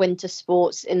for winter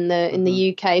sports in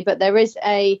the UK, but there is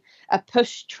a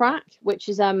push track which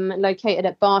is located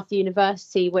at Bath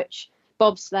University, which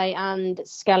bobsleigh and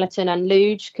skeleton and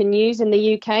luge can use in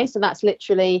the UK. So that's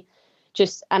literally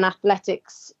just an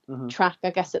athletics track,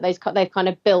 I guess, that they've kind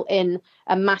of built in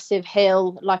a massive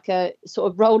hill, like a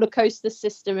sort of roller coaster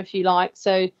system, if you like.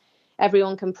 So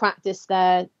everyone can practice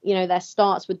their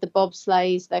starts with the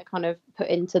bobsleighs. They're kind of put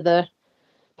into the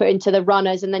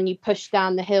runners, and then you push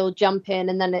down the hill, jump in,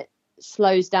 and then it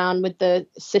slows down with the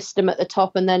system at the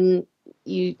top, and then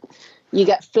you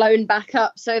get flown back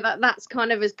up. So that's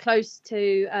kind of as close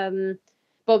to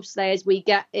bobsleigh as we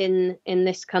get in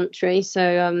this country.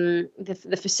 So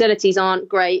the facilities aren't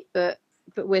great, but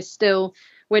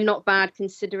we're not bad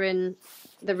considering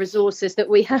the resources that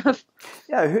we have.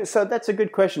 Yeah, so that's a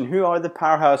good question. Who are the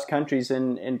powerhouse countries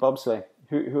in bobsleigh?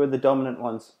 Who are the dominant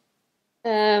ones?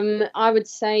 I would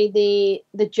say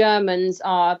the Germans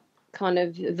are kind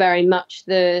of very much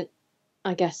I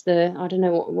don't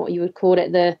know what you would call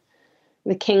it,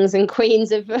 the kings and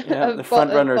queens of the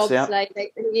front runners. Bobsleigh.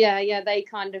 They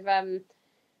kind of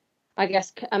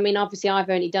obviously I've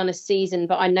only done a season,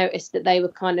 but I noticed that they were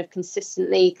kind of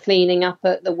consistently cleaning up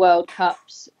at the World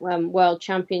Cups, World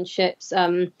Championships.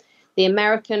 The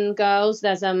American girls,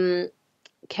 there's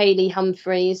Kaylee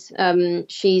Humphreys.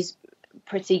 She's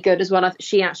pretty good as well.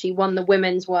 She actually won the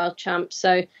women's world champ.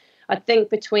 So I think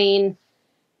between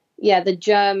the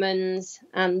Germans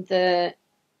and the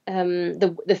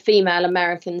female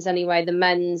Americans anyway, the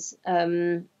men's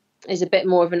is a bit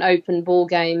more of an open ball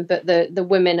game, but the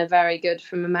women are very good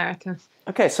from America.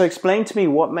 Okay, so explain to me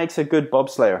what makes a good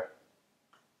bobslayer.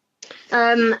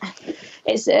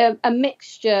 It's a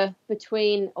mixture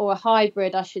between, or a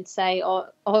hybrid, I should say, of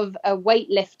a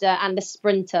weightlifter and a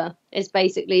sprinter is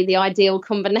basically the ideal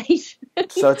combination.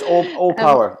 So it's all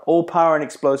power and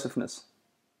explosiveness.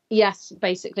 Yes,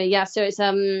 basically, yeah. So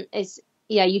it's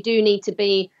you do need to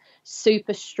be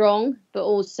super strong, but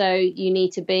also you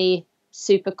need to be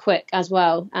super quick as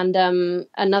well. And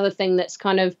another thing that's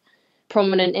kind of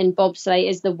prominent in bobsleigh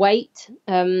is the weight.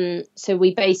 So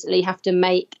we basically have to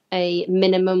make a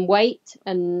minimum weight,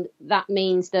 and that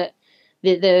means that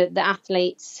the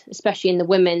athletes, especially in the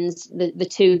women's, the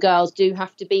two girls do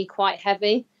have to be quite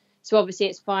heavy. So obviously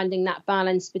it's finding that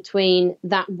balance between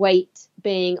that weight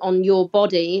being on your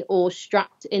body or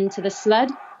strapped into the sled.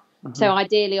 So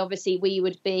ideally, obviously, we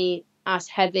would be as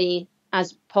heavy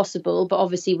as possible, but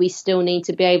obviously we still need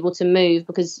to be able to move,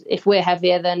 because if we're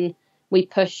heavier, then we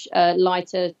push a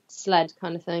lighter sled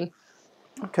kind of thing.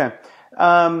 Okay.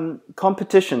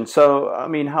 Competition. So, I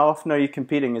mean, how often are you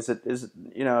competing? Is it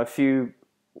a few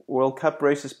World Cup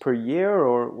races per year,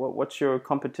 or what's your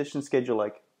competition schedule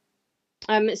like?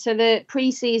 So the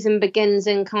pre-season begins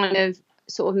in kind of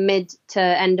sort of mid to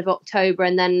end of October,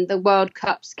 and then the World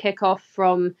Cups kick off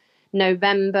from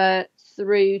November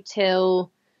through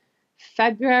till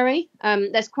February.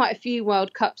 There's quite a few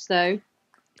World Cups though.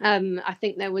 I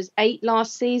think there was 8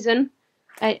 last season,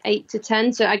 8 to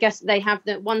 10. So I guess they have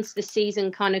that once the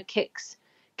season kind of kicks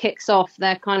off,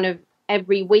 they're kind of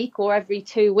every week or every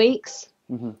 2 weeks.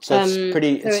 So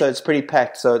it's pretty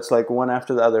packed. So it's like one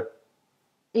after the other.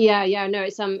 Yeah, no,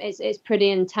 it's pretty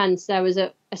intense. There was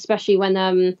especially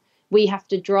when we have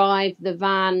to drive the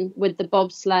van with the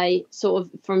bobsleigh sort of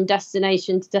from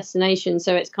destination to destination.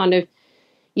 So it's kind of,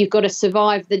 you've got to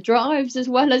survive the drives as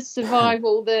well as survive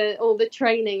all the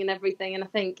training and everything. And I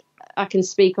think I can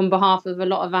speak on behalf of a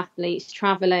lot of athletes.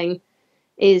 Traveling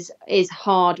is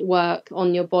hard work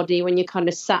on your body when you're kind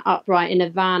of sat upright in a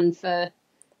van for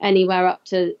anywhere up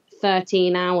to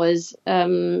 13 hours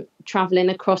traveling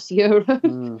across Europe.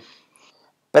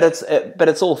 But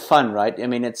it's all fun, right? I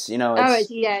mean, it's,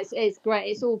 it's great.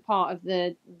 It's all part of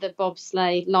the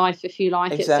bobsleigh life, if you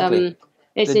like. Exactly.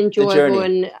 It's enjoyable,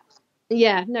 and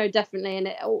definitely.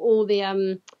 And all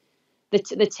the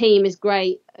team is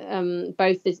great. So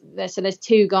there's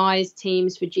 2 guys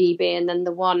teams for GB, and then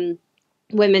the one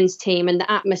women's team, and the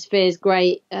atmosphere is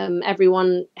great.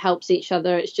 Everyone helps each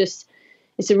other.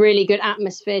 It's a really good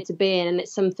atmosphere to be in, and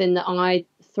it's something that I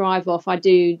thrive off. I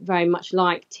do very much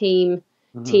like team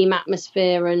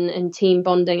atmosphere and team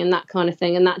bonding and that kind of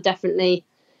thing, and that definitely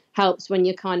helps when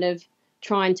you're kind of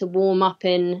trying to warm up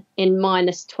in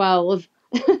minus 12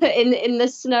 in the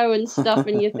snow and stuff,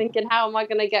 and you're thinking, how am I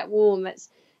going to get warm? It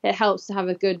helps to have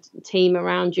a good team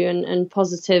around you and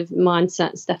positive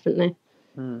mindsets, definitely.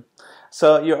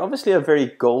 So you're obviously a very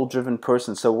goal-driven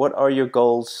person. So what are your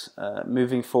goals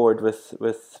moving forward with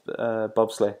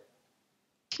bobsleigh?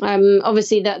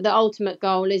 Obviously, the ultimate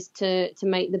goal is to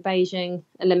make the Beijing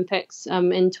Olympics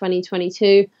in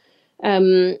 2022.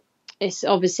 It's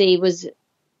obviously was,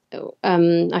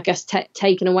 I guess,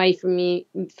 taken away from me,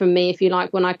 if you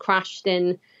like, when I crashed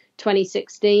in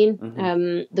 2016.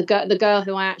 The girl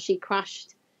who I actually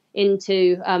crashed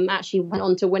into actually went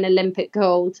on to win Olympic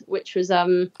gold, which was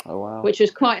which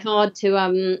was quite hard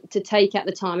to take at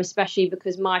the time, especially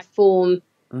because my form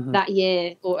that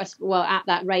year, at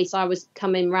that race, I was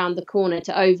coming round the corner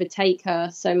to overtake her,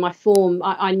 so my form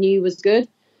I knew was good.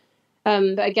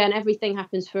 But again, everything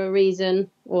happens for a reason,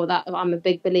 or that I'm a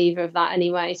big believer of that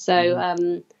anyway. So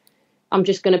I'm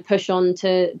just going to push on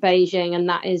to Beijing, and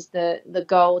that is the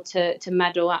goal to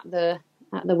medal at the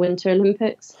Winter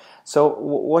Olympics. So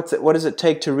what does it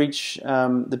take to reach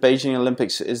the Beijing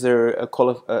Olympics? Is there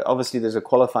obviously there's a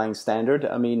qualifying standard?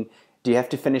 I mean, do you have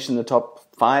to finish in the top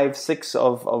 5, 6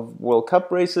 of World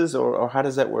Cup races, or how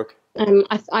does that work?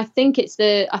 I think it's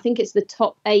the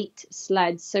top 8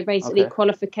 sleds. So basically,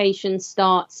 qualification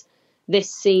starts this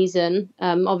season.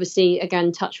 Obviously,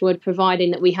 again, touch wood,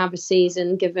 providing that we have a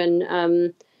season given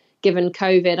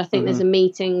COVID. I think there's a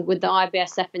meeting with the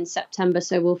IBSF in September,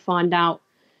 so we'll find out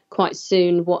quite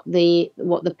soon what the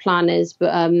plan is.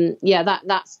 But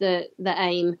that's the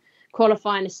aim.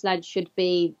 Qualifying a sled should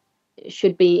be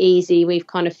easy. We've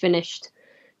kind of finished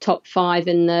top 5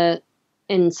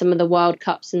 in some of the World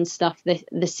Cups and stuff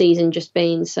the season just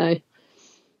been, so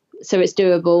it's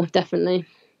doable, definitely.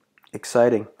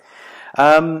 Exciting.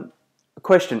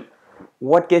 Question: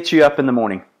 what gets you up in the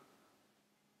morning,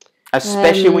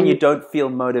 especially when you don't feel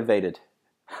motivated?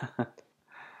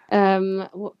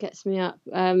 What gets me up?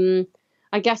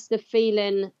 I guess the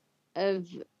feeling of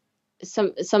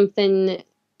something.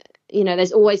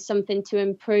 There's always something to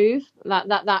improve.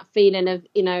 That feeling of,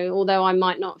 although I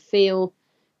might not feel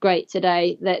great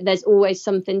today, there's always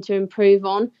something to improve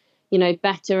on.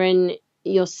 Bettering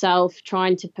yourself,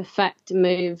 trying to perfect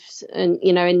moves, and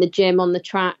in the gym, on the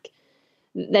track,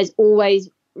 there's always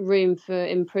room for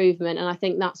improvement, and I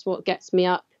think that's what gets me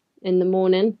up in the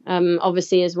morning.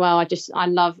 Obviously as well, I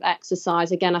love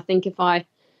exercise. Again, I think if I,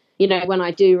 when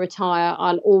I do retire,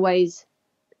 I'll always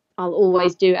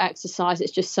do exercise.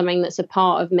 It's just something that's a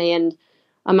part of me, and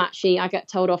I get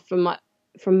told off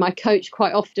from my coach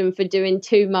quite often for doing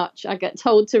too much. I get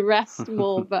told to rest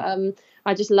more, but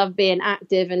I just love being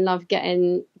active and love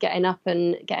getting up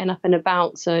and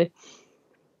about. So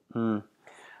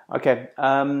okay,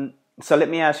 so let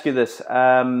me ask you this: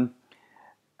 a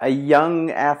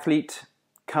young athlete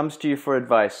comes to you for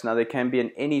advice. Now, they can be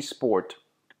in any sport.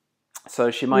 So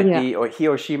she might be, or he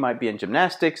or she might be in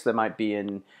gymnastics. They might be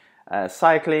in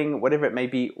cycling, whatever it may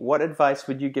be. What advice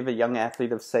would you give a young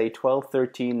athlete of, say, 12,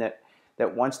 13 that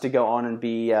wants to go on and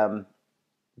be a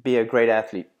great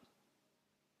athlete?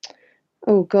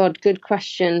 Oh God, good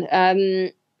question.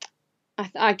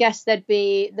 I guess there'd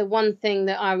be the one thing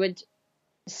that I would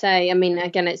say. I mean,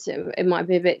 again, it might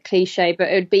be a bit cliche, but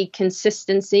it would be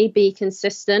consistency. Be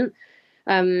consistent.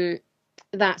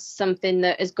 That's something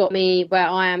that has got me where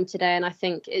I am today, and I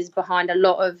think is behind a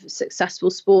lot of successful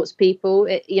sports people.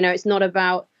 It's not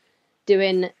about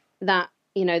doing that,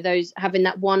 those having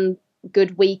that one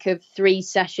good week of 3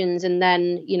 sessions and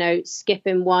then,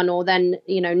 skipping one, or then,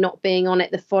 not being on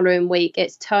it the following week.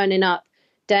 It's turning up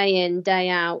day in, day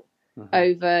out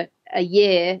over a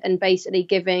year and basically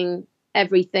giving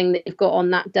everything that you've got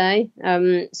on that day.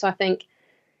 So I think,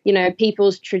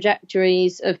 people's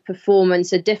trajectories of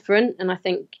performance are different. And I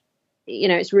think,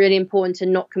 it's really important to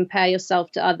not compare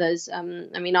yourself to others. I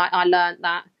learned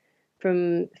that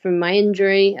from my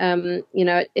injury.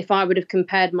 If I would have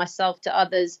compared myself to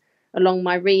others along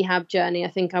my rehab journey, I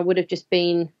think I would have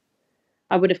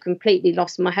completely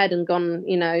lost my head and gone,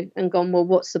 well,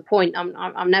 what's the point?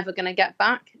 I'm never going to get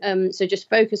back. So just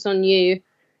focus on you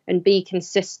and be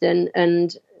consistent,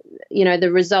 and,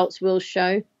 the results will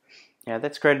show. Yeah,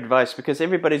 that's great advice, because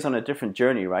everybody's on a different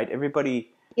journey, right? Everybody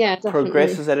definitely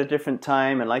progresses at a different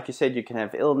time. And like you said, you can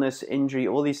have illness, injury,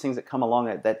 all these things that come along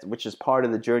at that, which is part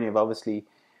of the journey of obviously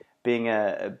being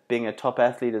a top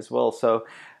athlete as well. So,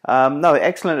 no,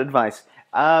 excellent advice.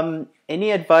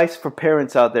 Any advice for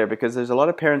parents out there? Because there's a lot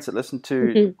of parents that listen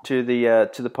to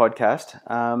the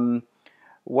podcast.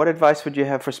 What advice would you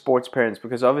have for sports parents?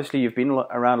 Because obviously you've been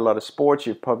around a lot of sports.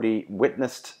 You've probably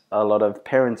witnessed a lot of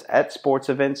parents at sports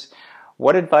events.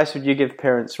 What advice would you give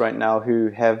parents right now who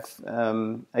have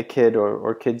a kid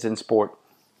or kids in sport?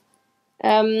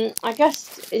 I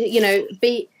guess,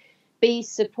 be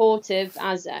supportive,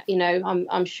 as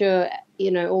I'm sure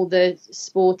all the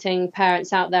sporting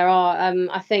parents out there are.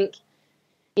 I think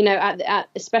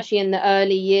especially in the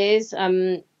early years,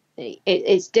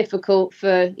 it's difficult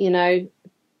for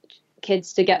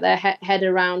kids to get their head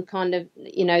around kind of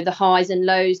the highs and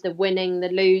lows, the winning, the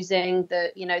losing,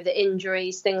 the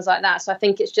injuries, things like that. So I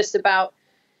think it's just about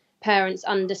parents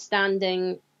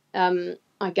understanding, I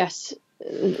guess,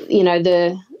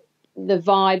 the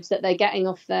vibes that they're getting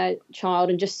off their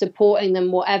child, and just supporting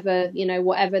them, whatever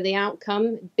the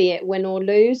outcome, be it win or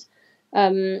lose.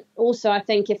 Also, I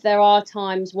think if there are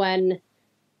times when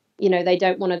they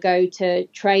don't want to go to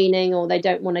training or they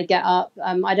don't want to get up,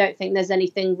 I don't think there's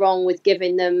anything wrong with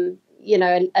giving them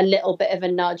a little bit of a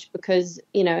nudge, because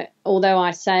although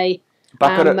I say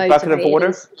bucket of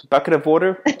water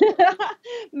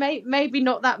maybe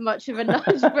not that much of a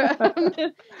nudge, but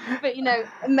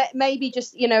maybe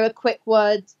just a quick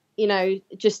word,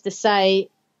 just to say,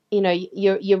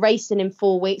 you're racing in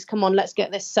 4 weeks, come on, let's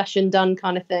get this session done,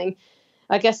 kind of thing.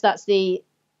 I guess that's the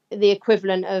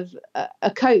equivalent of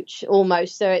a coach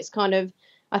almost. So it's kind of,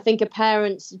 I think a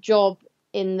parent's job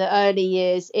in the early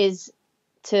years is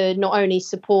to not only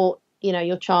support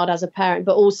your child as a parent,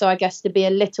 but also, I guess, to be a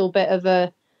little bit of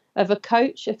a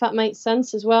coach, if that makes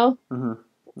sense as well. Mm-hmm.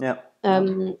 Yeah.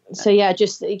 So yeah,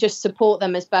 just support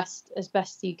them as best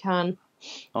you can.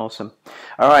 Awesome.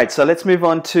 All right, so let's move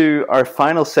on to our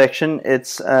final section.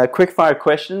 It's quick fire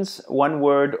questions, one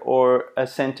word or a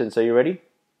sentence. Are you ready?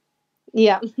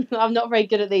 Yeah, I'm not very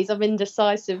good at these. I'm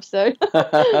indecisive, so.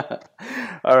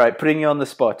 All right, putting you on the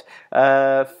spot.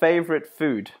 Favorite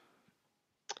food?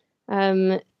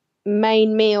 Main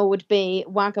meal would be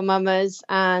Wagamamas,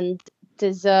 and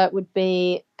dessert would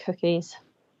be cookies,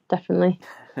 definitely.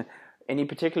 Any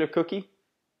particular cookie?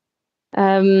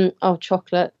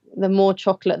 Chocolate. The more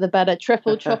chocolate, the better.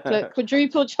 Triple chocolate,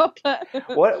 quadruple chocolate.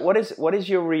 What is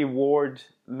your reward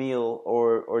meal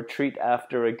or treat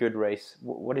after a good race?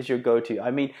 What is your go-to?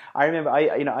 I mean, I remember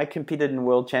I competed in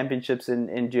world championships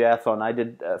in duathlon. I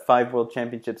did 5 world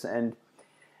championships, and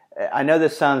I know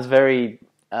this sounds very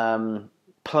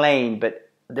plain, but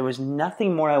there was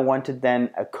nothing more I wanted than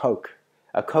a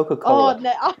Coca-Cola. Oh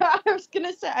no, I was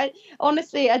gonna say,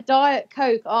 honestly, a Diet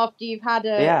Coke after you've had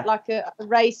a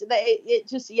race, it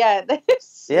just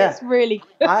it's really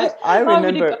good. I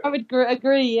remember. I would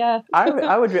agree. Yeah.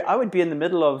 I would be in the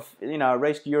middle of I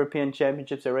raced European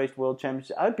championships, I raced world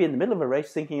championships. I would be in the middle of a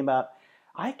race thinking about,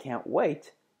 I can't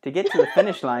wait to get to the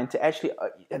finish line, to actually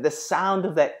the sound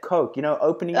of that Coke,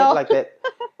 opening it like that.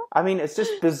 I mean, it's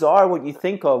just bizarre what you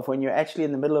think of when you're actually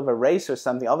in the middle of a race or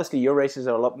something. Obviously, your races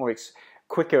are a lot more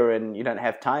quicker and you don't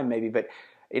have time maybe, but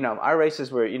our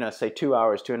races were say 2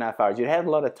 hours, 2.5 hours. You'd have a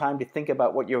lot of time to think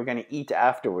about what you were going to eat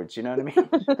afterwards. You know what I mean?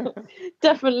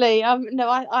 Definitely. No,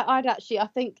 I'd actually, I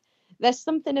think there's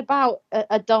something about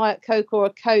a Diet Coke or a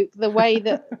Coke, the way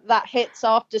that hits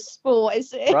after sport,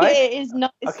 right? It is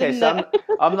nice. Okay, so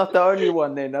I'm not the only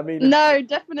one then. I mean, no,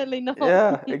 definitely not.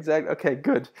 Yeah, exactly. Okay,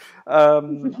 good.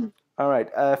 All right.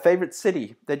 Favorite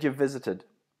city that you've visited?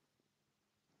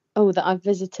 Oh, that I've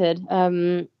visited.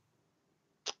 I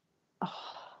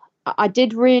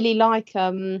did really like.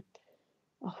 Where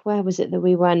was it that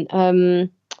we went?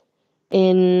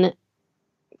 In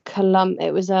Colombia.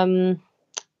 It was. Oh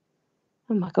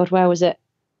my God, where was it?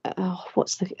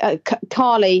 What's the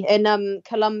Cali in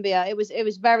Colombia? It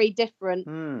was very different,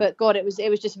 but God, it was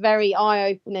just very eye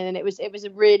opening, and it was a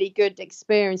really good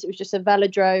experience. It was just a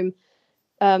velodrome.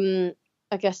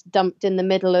 I guess, dumped in the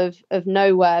middle of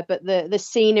nowhere. But the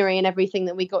scenery and everything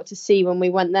that we got to see when we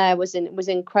went there was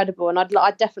incredible. And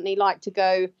I'd definitely like to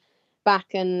go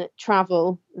back and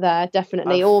travel there,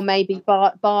 definitely. Or maybe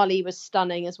Bali was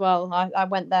stunning as well. I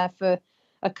went there for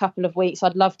a couple of weeks.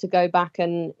 I'd love to go back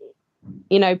and,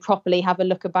 you know, properly have a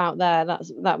look about there.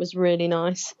 That was really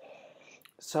nice.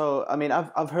 So, I mean,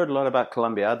 I've heard a lot about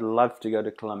Colombia. I'd love to go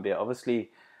to Colombia.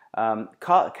 Obviously,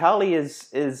 Cali is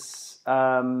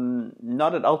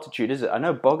not at altitude, is it? I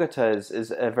know Bogota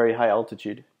is a very high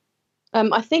altitude.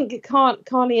 I think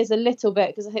Cali is a little bit,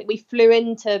 because I think we flew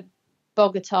into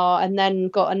Bogota and then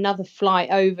got another flight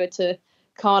over to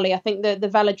Cali. I think the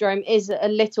velodrome is a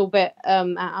little bit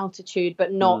at altitude,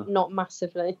 but not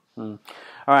massively. All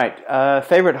right,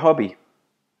 favorite hobby?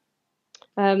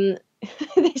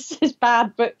 This is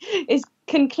bad, but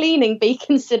can cleaning be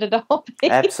considered a hobby?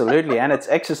 Absolutely, and it's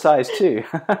exercise too.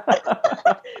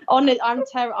 On it, I'm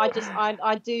terrible.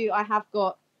 I have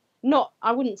got, not,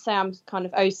 I wouldn't say I'm kind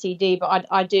of OCD, but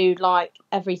I do like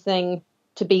everything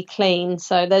to be clean.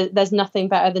 So there's nothing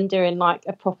better than doing like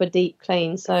a proper deep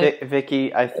clean. So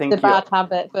Vicky, I think it's a bad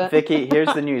habit. But Vicky,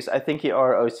 here's the news. I think you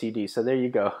are OCD. So there you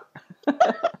go.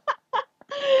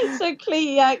 So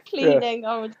cleaning,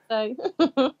 I would say.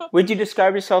 Would you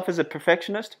describe yourself as a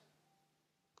perfectionist?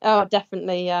 Oh,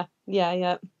 definitely, yeah.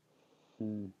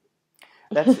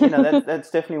 That's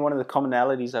that's definitely one of the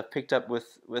commonalities I've picked up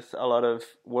with a lot of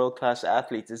world-class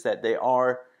athletes, is that they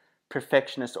are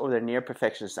perfectionists or they're near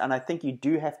perfectionists, and I think you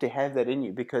do have to have that in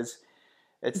you, because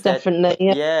it's definitely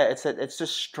it's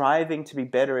just striving to be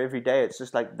better every day. It's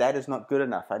just like, that is not good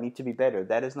enough, I need to be better.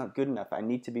 That is not good enough, I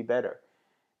need to be better.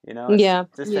 You know, it's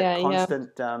just that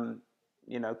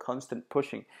constant, constant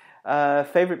pushing.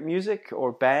 Favorite music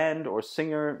or band or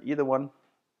singer, either one?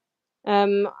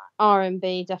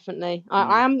 R&B, definitely.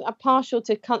 I am a partial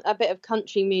to a bit of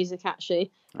country music,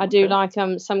 actually. I do like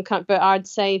some, but I'd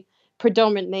say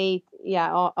predominantly,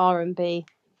 R&B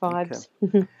vibes.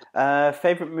 Okay.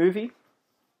 Favorite movie?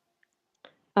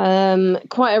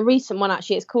 Quite a recent one,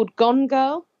 actually. It's called Gone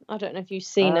Girl. I don't know if you've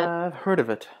seen it. I've heard of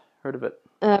it.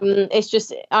 It's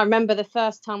just, I remember the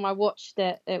first time I watched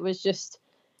it, it was just,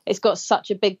 it's got such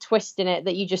a big twist in it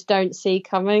that you just don't see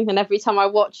coming. And every time I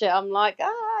watch it, I'm like,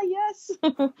 yes.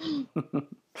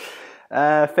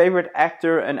 Favorite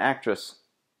actor and actress?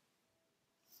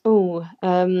 Oh,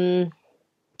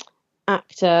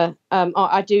 actor.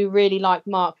 I do really like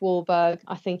Mark Wahlberg.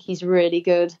 I think he's really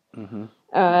good.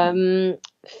 Mm-hmm.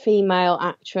 Female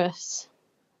actress.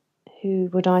 Who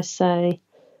would I say?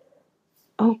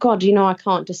 Oh God, I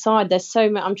can't decide. There's so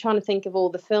many. I'm trying to think of all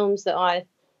the films that I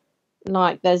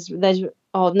like. There's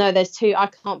two. I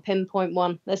can't pinpoint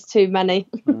one. There's too many.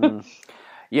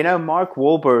 Mark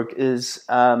Wahlberg is.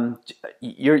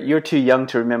 You're too young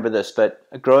to remember this, but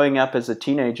growing up as a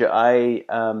teenager,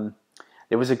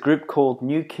 there was a group called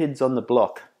New Kids on the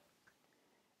Block.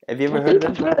 Have you ever heard of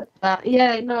them? I've heard of that.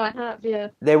 Yeah, no, I have. Yeah.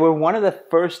 They were one of the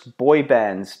first boy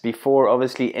bands before,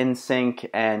 obviously, NSYNC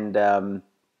and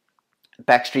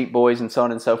Backstreet Boys and so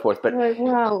on and so forth. But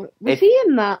wow, was he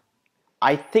in that?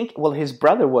 I think. Well, his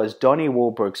brother was Donnie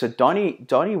Wahlberg. So Donnie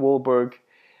Wahlberg,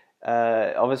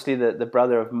 obviously the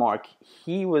brother of Mark,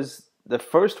 he was the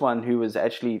first one who was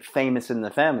actually famous in the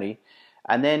family,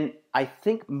 and then I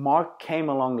think Mark came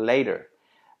along later.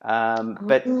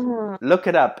 But look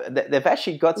it up. They've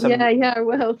actually got some. Yeah, I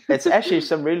will. It's actually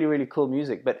some really, really cool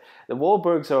music. But the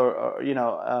Wahlbergs are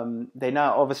they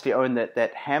now obviously own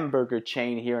that hamburger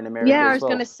chain here in America. Yeah, I was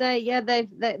going to say,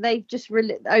 they've just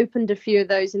really opened a few of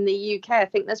those in the UK. I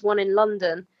think there's one in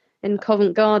London, in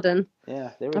Covent Garden.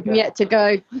 Yeah, there we go. I'm yet to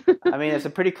go. I mean, it's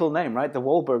a pretty cool name, right? The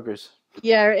Wahlburgers.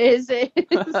 Yeah, it is.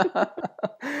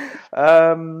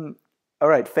 All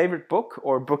right, favorite book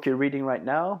or book you're reading right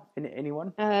now?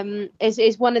 Anyone?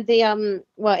 Is one of the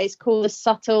it's called The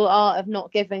Subtle Art of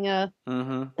Not Giving a.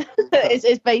 Mm-hmm.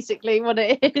 It's basically what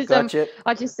it is. Gotcha.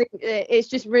 I just think it's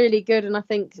just really good, and I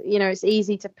think it's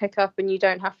easy to pick up, and you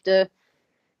don't have to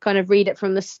kind of read it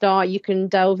from the start. You can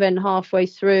delve in halfway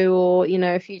through, or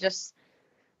if you just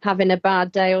having a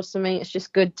bad day or something, it's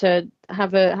just good to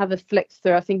have a flick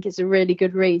through. I think it's a really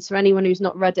good read. So anyone who's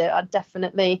not read it, I'd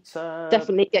definitely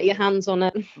get your hands on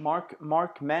it.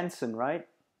 Mark Manson, right?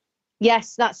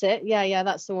 Yes, that's it. Yeah,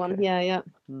 that's the one. Okay. Yeah.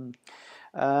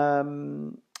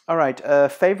 All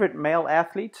right. Favorite male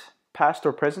athlete, past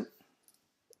or present?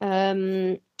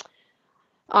 I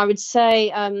would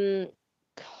say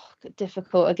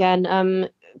difficult again.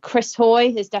 Chris Hoy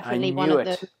is definitely one of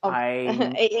them.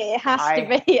 It has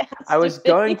to be. I was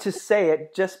going to say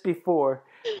it just before,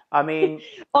 I mean,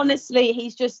 honestly,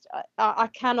 he's just, I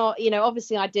cannot,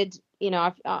 obviously I did,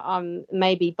 I'm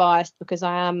maybe biased because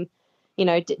I am,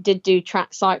 did do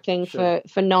track cycling sure.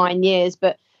 for 9 years,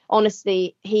 but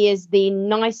honestly, he is the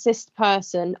nicest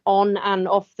person on and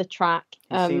off the track.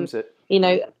 He seems it.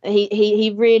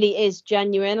 He really is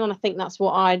genuine, and I think that's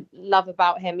what I love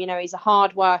about him. He's a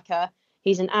hard worker.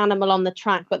 He's an animal on the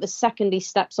track, but the second he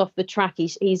steps off the track,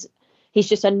 he's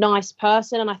just a nice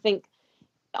person, and I think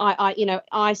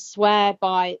I swear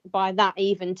by that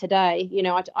even today.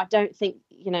 I don't think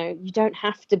you don't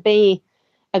have to be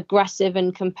aggressive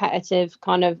and competitive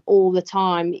kind of all the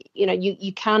time.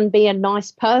 You can be a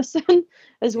nice person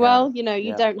as well.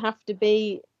 You don't have to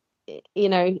be,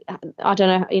 I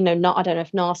don't know, not, I don't know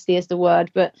if nasty is the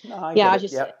word, but I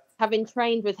just, having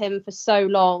trained with him for so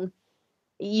long,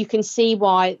 you can see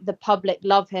why the public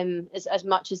love him as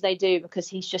much as they do, because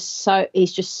he's just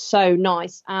so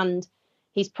nice, and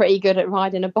he's pretty good at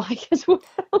riding a bike as well.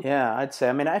 Yeah, I'd say.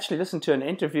 I mean, I actually listened to an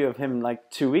interview of him like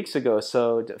 2 weeks ago,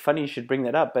 so funny you should bring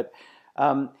that up. But,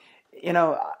 I'm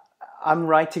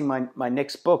writing my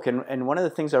next book, and one of the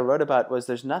things I wrote about was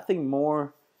there's nothing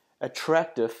more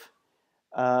attractive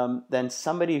than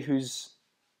somebody who's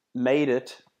made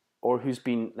it, or who's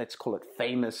been, let's call it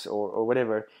famous or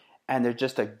whatever, and they're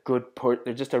just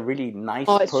they're just a really nice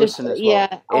person as well.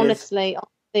 Yeah, honestly.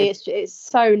 It's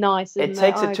so nice. It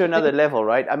takes it to another level,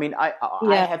 right? I mean, I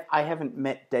haven't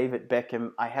met David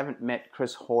Beckham, I haven't met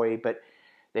Chris Hoy, but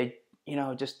they,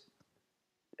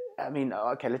 I mean,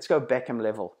 okay, let's go Beckham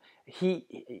level. He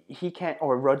can't,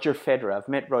 or Roger Federer. I've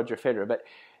met Roger Federer, but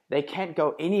they can't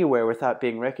go anywhere without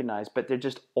being recognized. But they're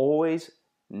just always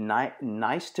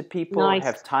nice to people,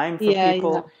 have time for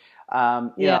people.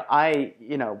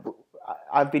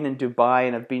 I've been in Dubai,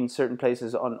 and I've been certain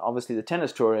places on obviously the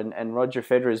tennis tour, and Roger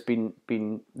Federer has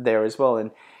been there as well,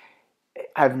 and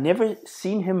I've never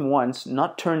seen him once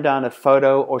not turn down a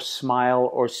photo or smile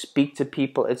or speak to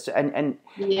people.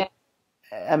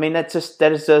 I mean, that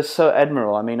is just so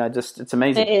admirable. I mean, it's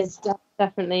amazing. It is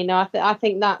definitely. No, I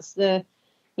think that's the,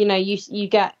 you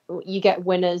get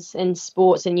winners in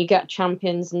sports and you get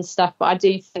champions and stuff, but I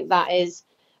do think that is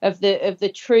of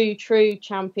the true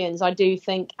champions. I do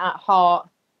think at heart,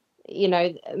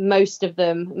 most of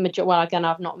them. Well, again,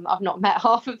 I've not met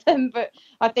half of them, but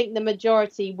I think the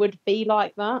majority would be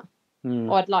like that.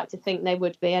 Or I'd like to think they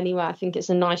would be anyway. I think it's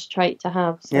a nice trait to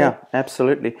have. So. Yeah,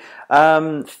 absolutely.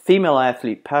 Female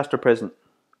athlete, past or present?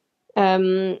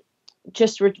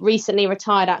 Just recently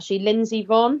retired, actually, Lindsey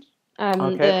Vonn,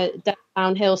 the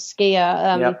downhill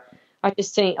skier. I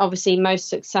just think, obviously, most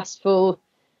successful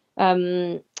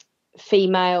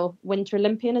female Winter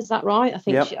Olympian. Is that right? I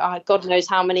think God knows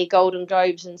how many Golden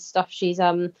Globes and stuff she's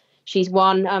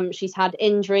won. She's had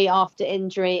injury after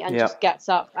injury and just gets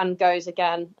up and goes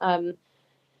again. And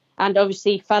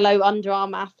obviously fellow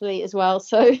underarm athlete as well.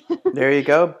 So there you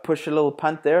go. Push a little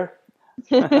punt there.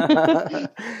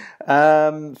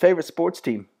 Favorite sports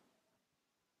team?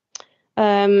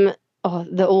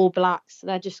 The All Blacks.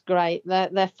 They're just great.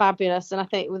 They're fabulous, and I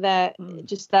think their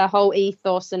whole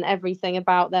ethos and everything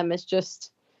about them is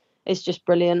just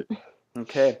brilliant.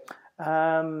 Okay.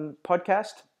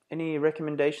 Podcast? Any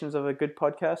recommendations of a good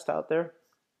podcast out there?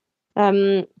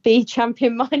 Be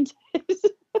champion minded.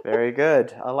 Very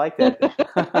good. I like that.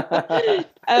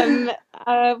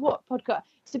 What podcast?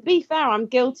 To be fair, I'm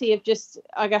guilty of just,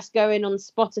 I guess, going on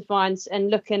Spotify and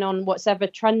looking on what's ever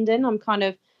trending. I'm kind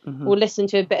of will listen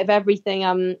to a bit of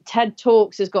everything. TED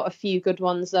Talks has got a few good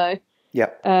ones though. Yeah.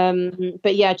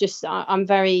 But yeah, just I'm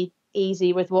very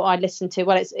easy with what I listen to.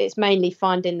 Well, it's mainly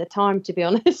finding the time, to be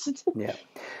honest. Yeah.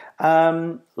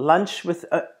 Lunch with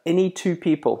any two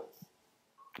people.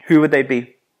 Who would they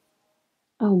be?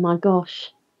 Oh my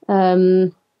gosh.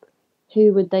 Who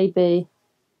would they be?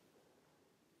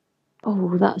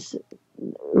 Oh, that's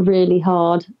really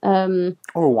hard. Or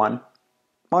one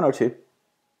or two.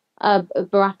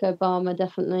 Barack Obama,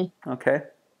 definitely. Okay.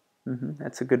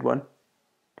 That's a good one.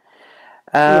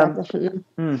 Yeah, definitely.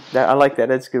 I like that.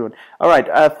 That's a good one. All right.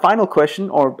 Final question,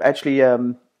 or actually,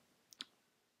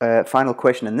 final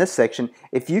question in this section.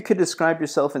 If you could describe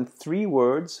yourself in 3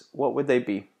 words, what would they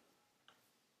be?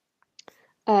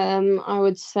 I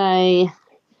would say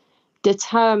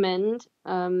determined,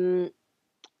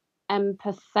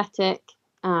 empathetic,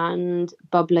 and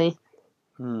bubbly.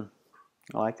 I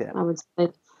like that. I would say.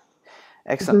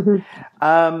 Excellent.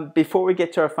 Before we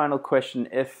get to our final question,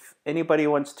 if anybody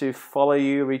wants to follow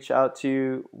you, reach out to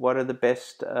you, what are the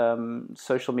best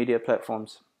social media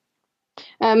platforms?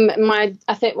 I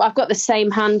think I've got the same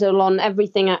handle on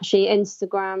everything actually: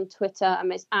 Instagram, Twitter,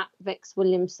 and it's at Vicky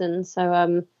Williamson.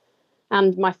 So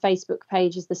and my Facebook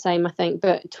page is the same, I think,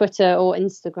 but Twitter or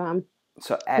Instagram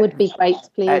would be great,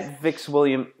 please. At Vix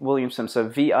Williamson, so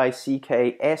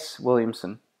Vicks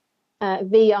Williamson.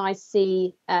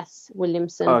 VICS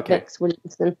Williamson. Oh, okay. Vix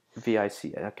Williamson.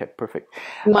 VIC. Okay, perfect.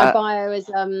 My bio is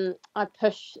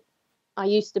I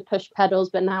used to push pedals,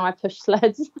 but now I push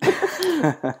sleds.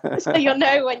 So you'll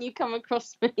know when you come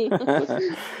across me.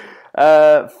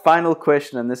 Final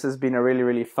question, and this has been a really,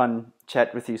 really fun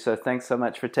chat with you. So thanks so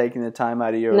much for taking the time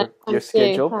out of your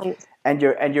schedule and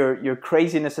your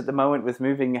craziness at the moment with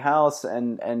moving house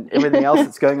and everything else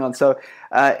that's going on. So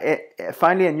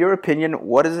finally, in your opinion,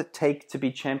 what does it take to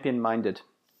be champion-minded?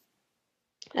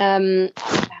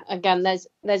 Again,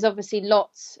 there's obviously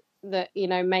lots that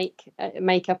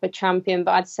make up a champion,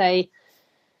 but I'd say,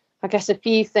 I guess, a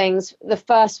few things. The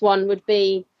first one would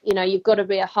be, you've got to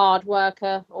be a hard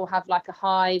worker or have like a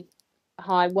high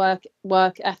work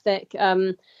ethic.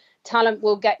 Talent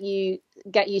will get you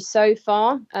so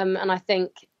far, and I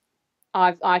think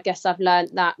I guess I've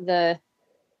learned that the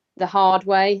hard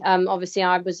way. Obviously,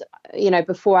 I was,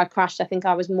 before I crashed, I think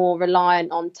I was more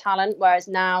reliant on talent, whereas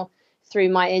now, through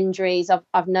my injuries,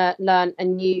 I've learned a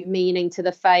new meaning to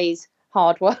the phrase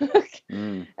hard work.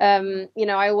 I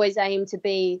always aim to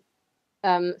be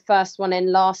first one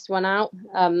in, last one out.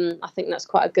 I think that's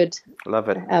quite a good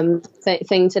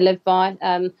thing to live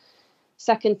by.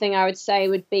 Second thing I would say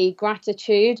would be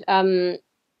gratitude.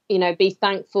 Be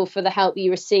thankful for the help you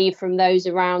receive from those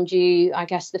around you. I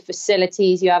guess the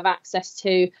facilities you have access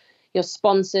to, your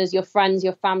sponsors, your friends,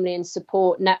 your family and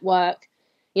support network.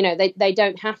 They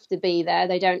don't have to be there.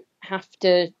 They don't have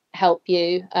to help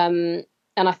you. And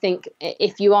I think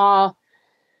if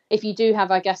you do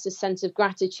have, I guess, a sense of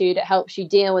gratitude, it helps you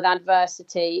deal with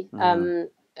adversity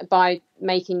by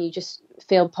making you just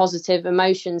feel positive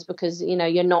emotions because,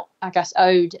 you're not, I guess,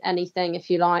 owed anything, if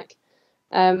you like.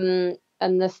 And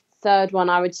the third one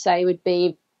I would say would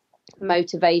be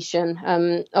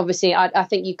motivation. Obviously, I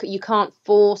think you can't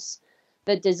force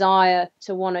the desire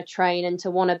to want to train and to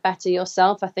want to better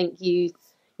yourself. I think you've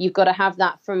got to have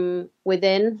that from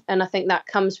within, and I think that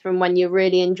comes from when you're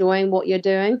really enjoying what you're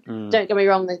doing. Don't get me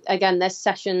wrong, again, there's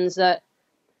sessions that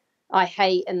I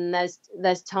hate and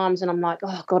there's times when I'm like,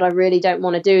 oh god, I really don't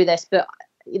want to do this, but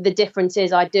the difference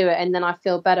is I do it and then I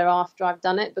feel better after I've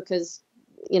done it because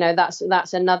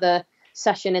that's another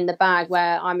session in the bag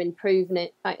where I'm improving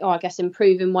it, or I guess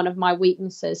improving one of my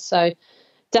weaknesses. So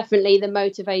definitely the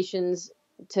motivations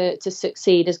to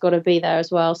succeed has got to be there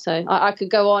as well. So I could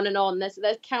go on and on. There's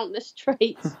countless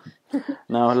traits.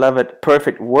 No, I love it.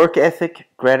 Perfect. Work ethic,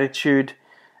 gratitude,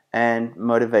 and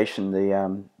motivation.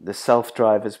 The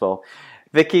self-drive as well.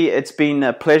 Vicky, it's been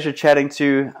a pleasure chatting to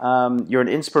you. You're an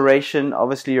inspiration.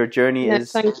 Obviously, your journey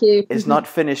is not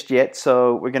finished yet,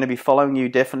 so we're going to be following you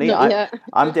definitely.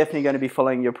 I'm definitely going to be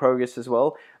following your progress as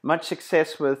well. Much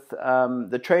success with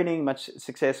the training. Much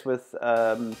success with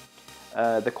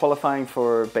the qualifying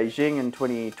for Beijing in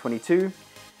 2022.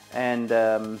 And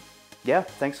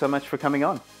thanks so much for coming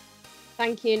on.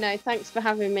 Thank you. No, thanks for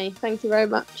having me. Thank you very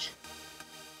much.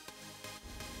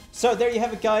 So there you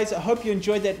have it, guys. I hope you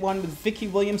enjoyed that one with Vicky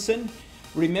Williamson.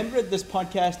 Remember, this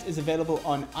podcast is available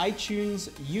on iTunes,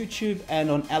 YouTube,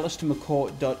 and on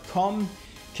allistairmccaw.com.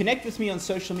 Connect with me on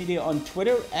social media on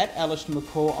Twitter at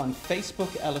 @AllistairMcCaw, on Facebook,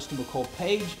 Allistair McCaw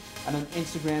page, and on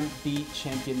Instagram, Be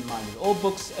Champion Minded. All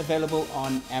books available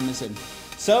on Amazon.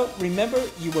 So remember,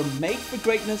 you were made for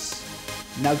greatness.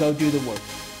 Now go do the work.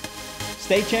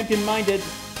 Stay champion minded.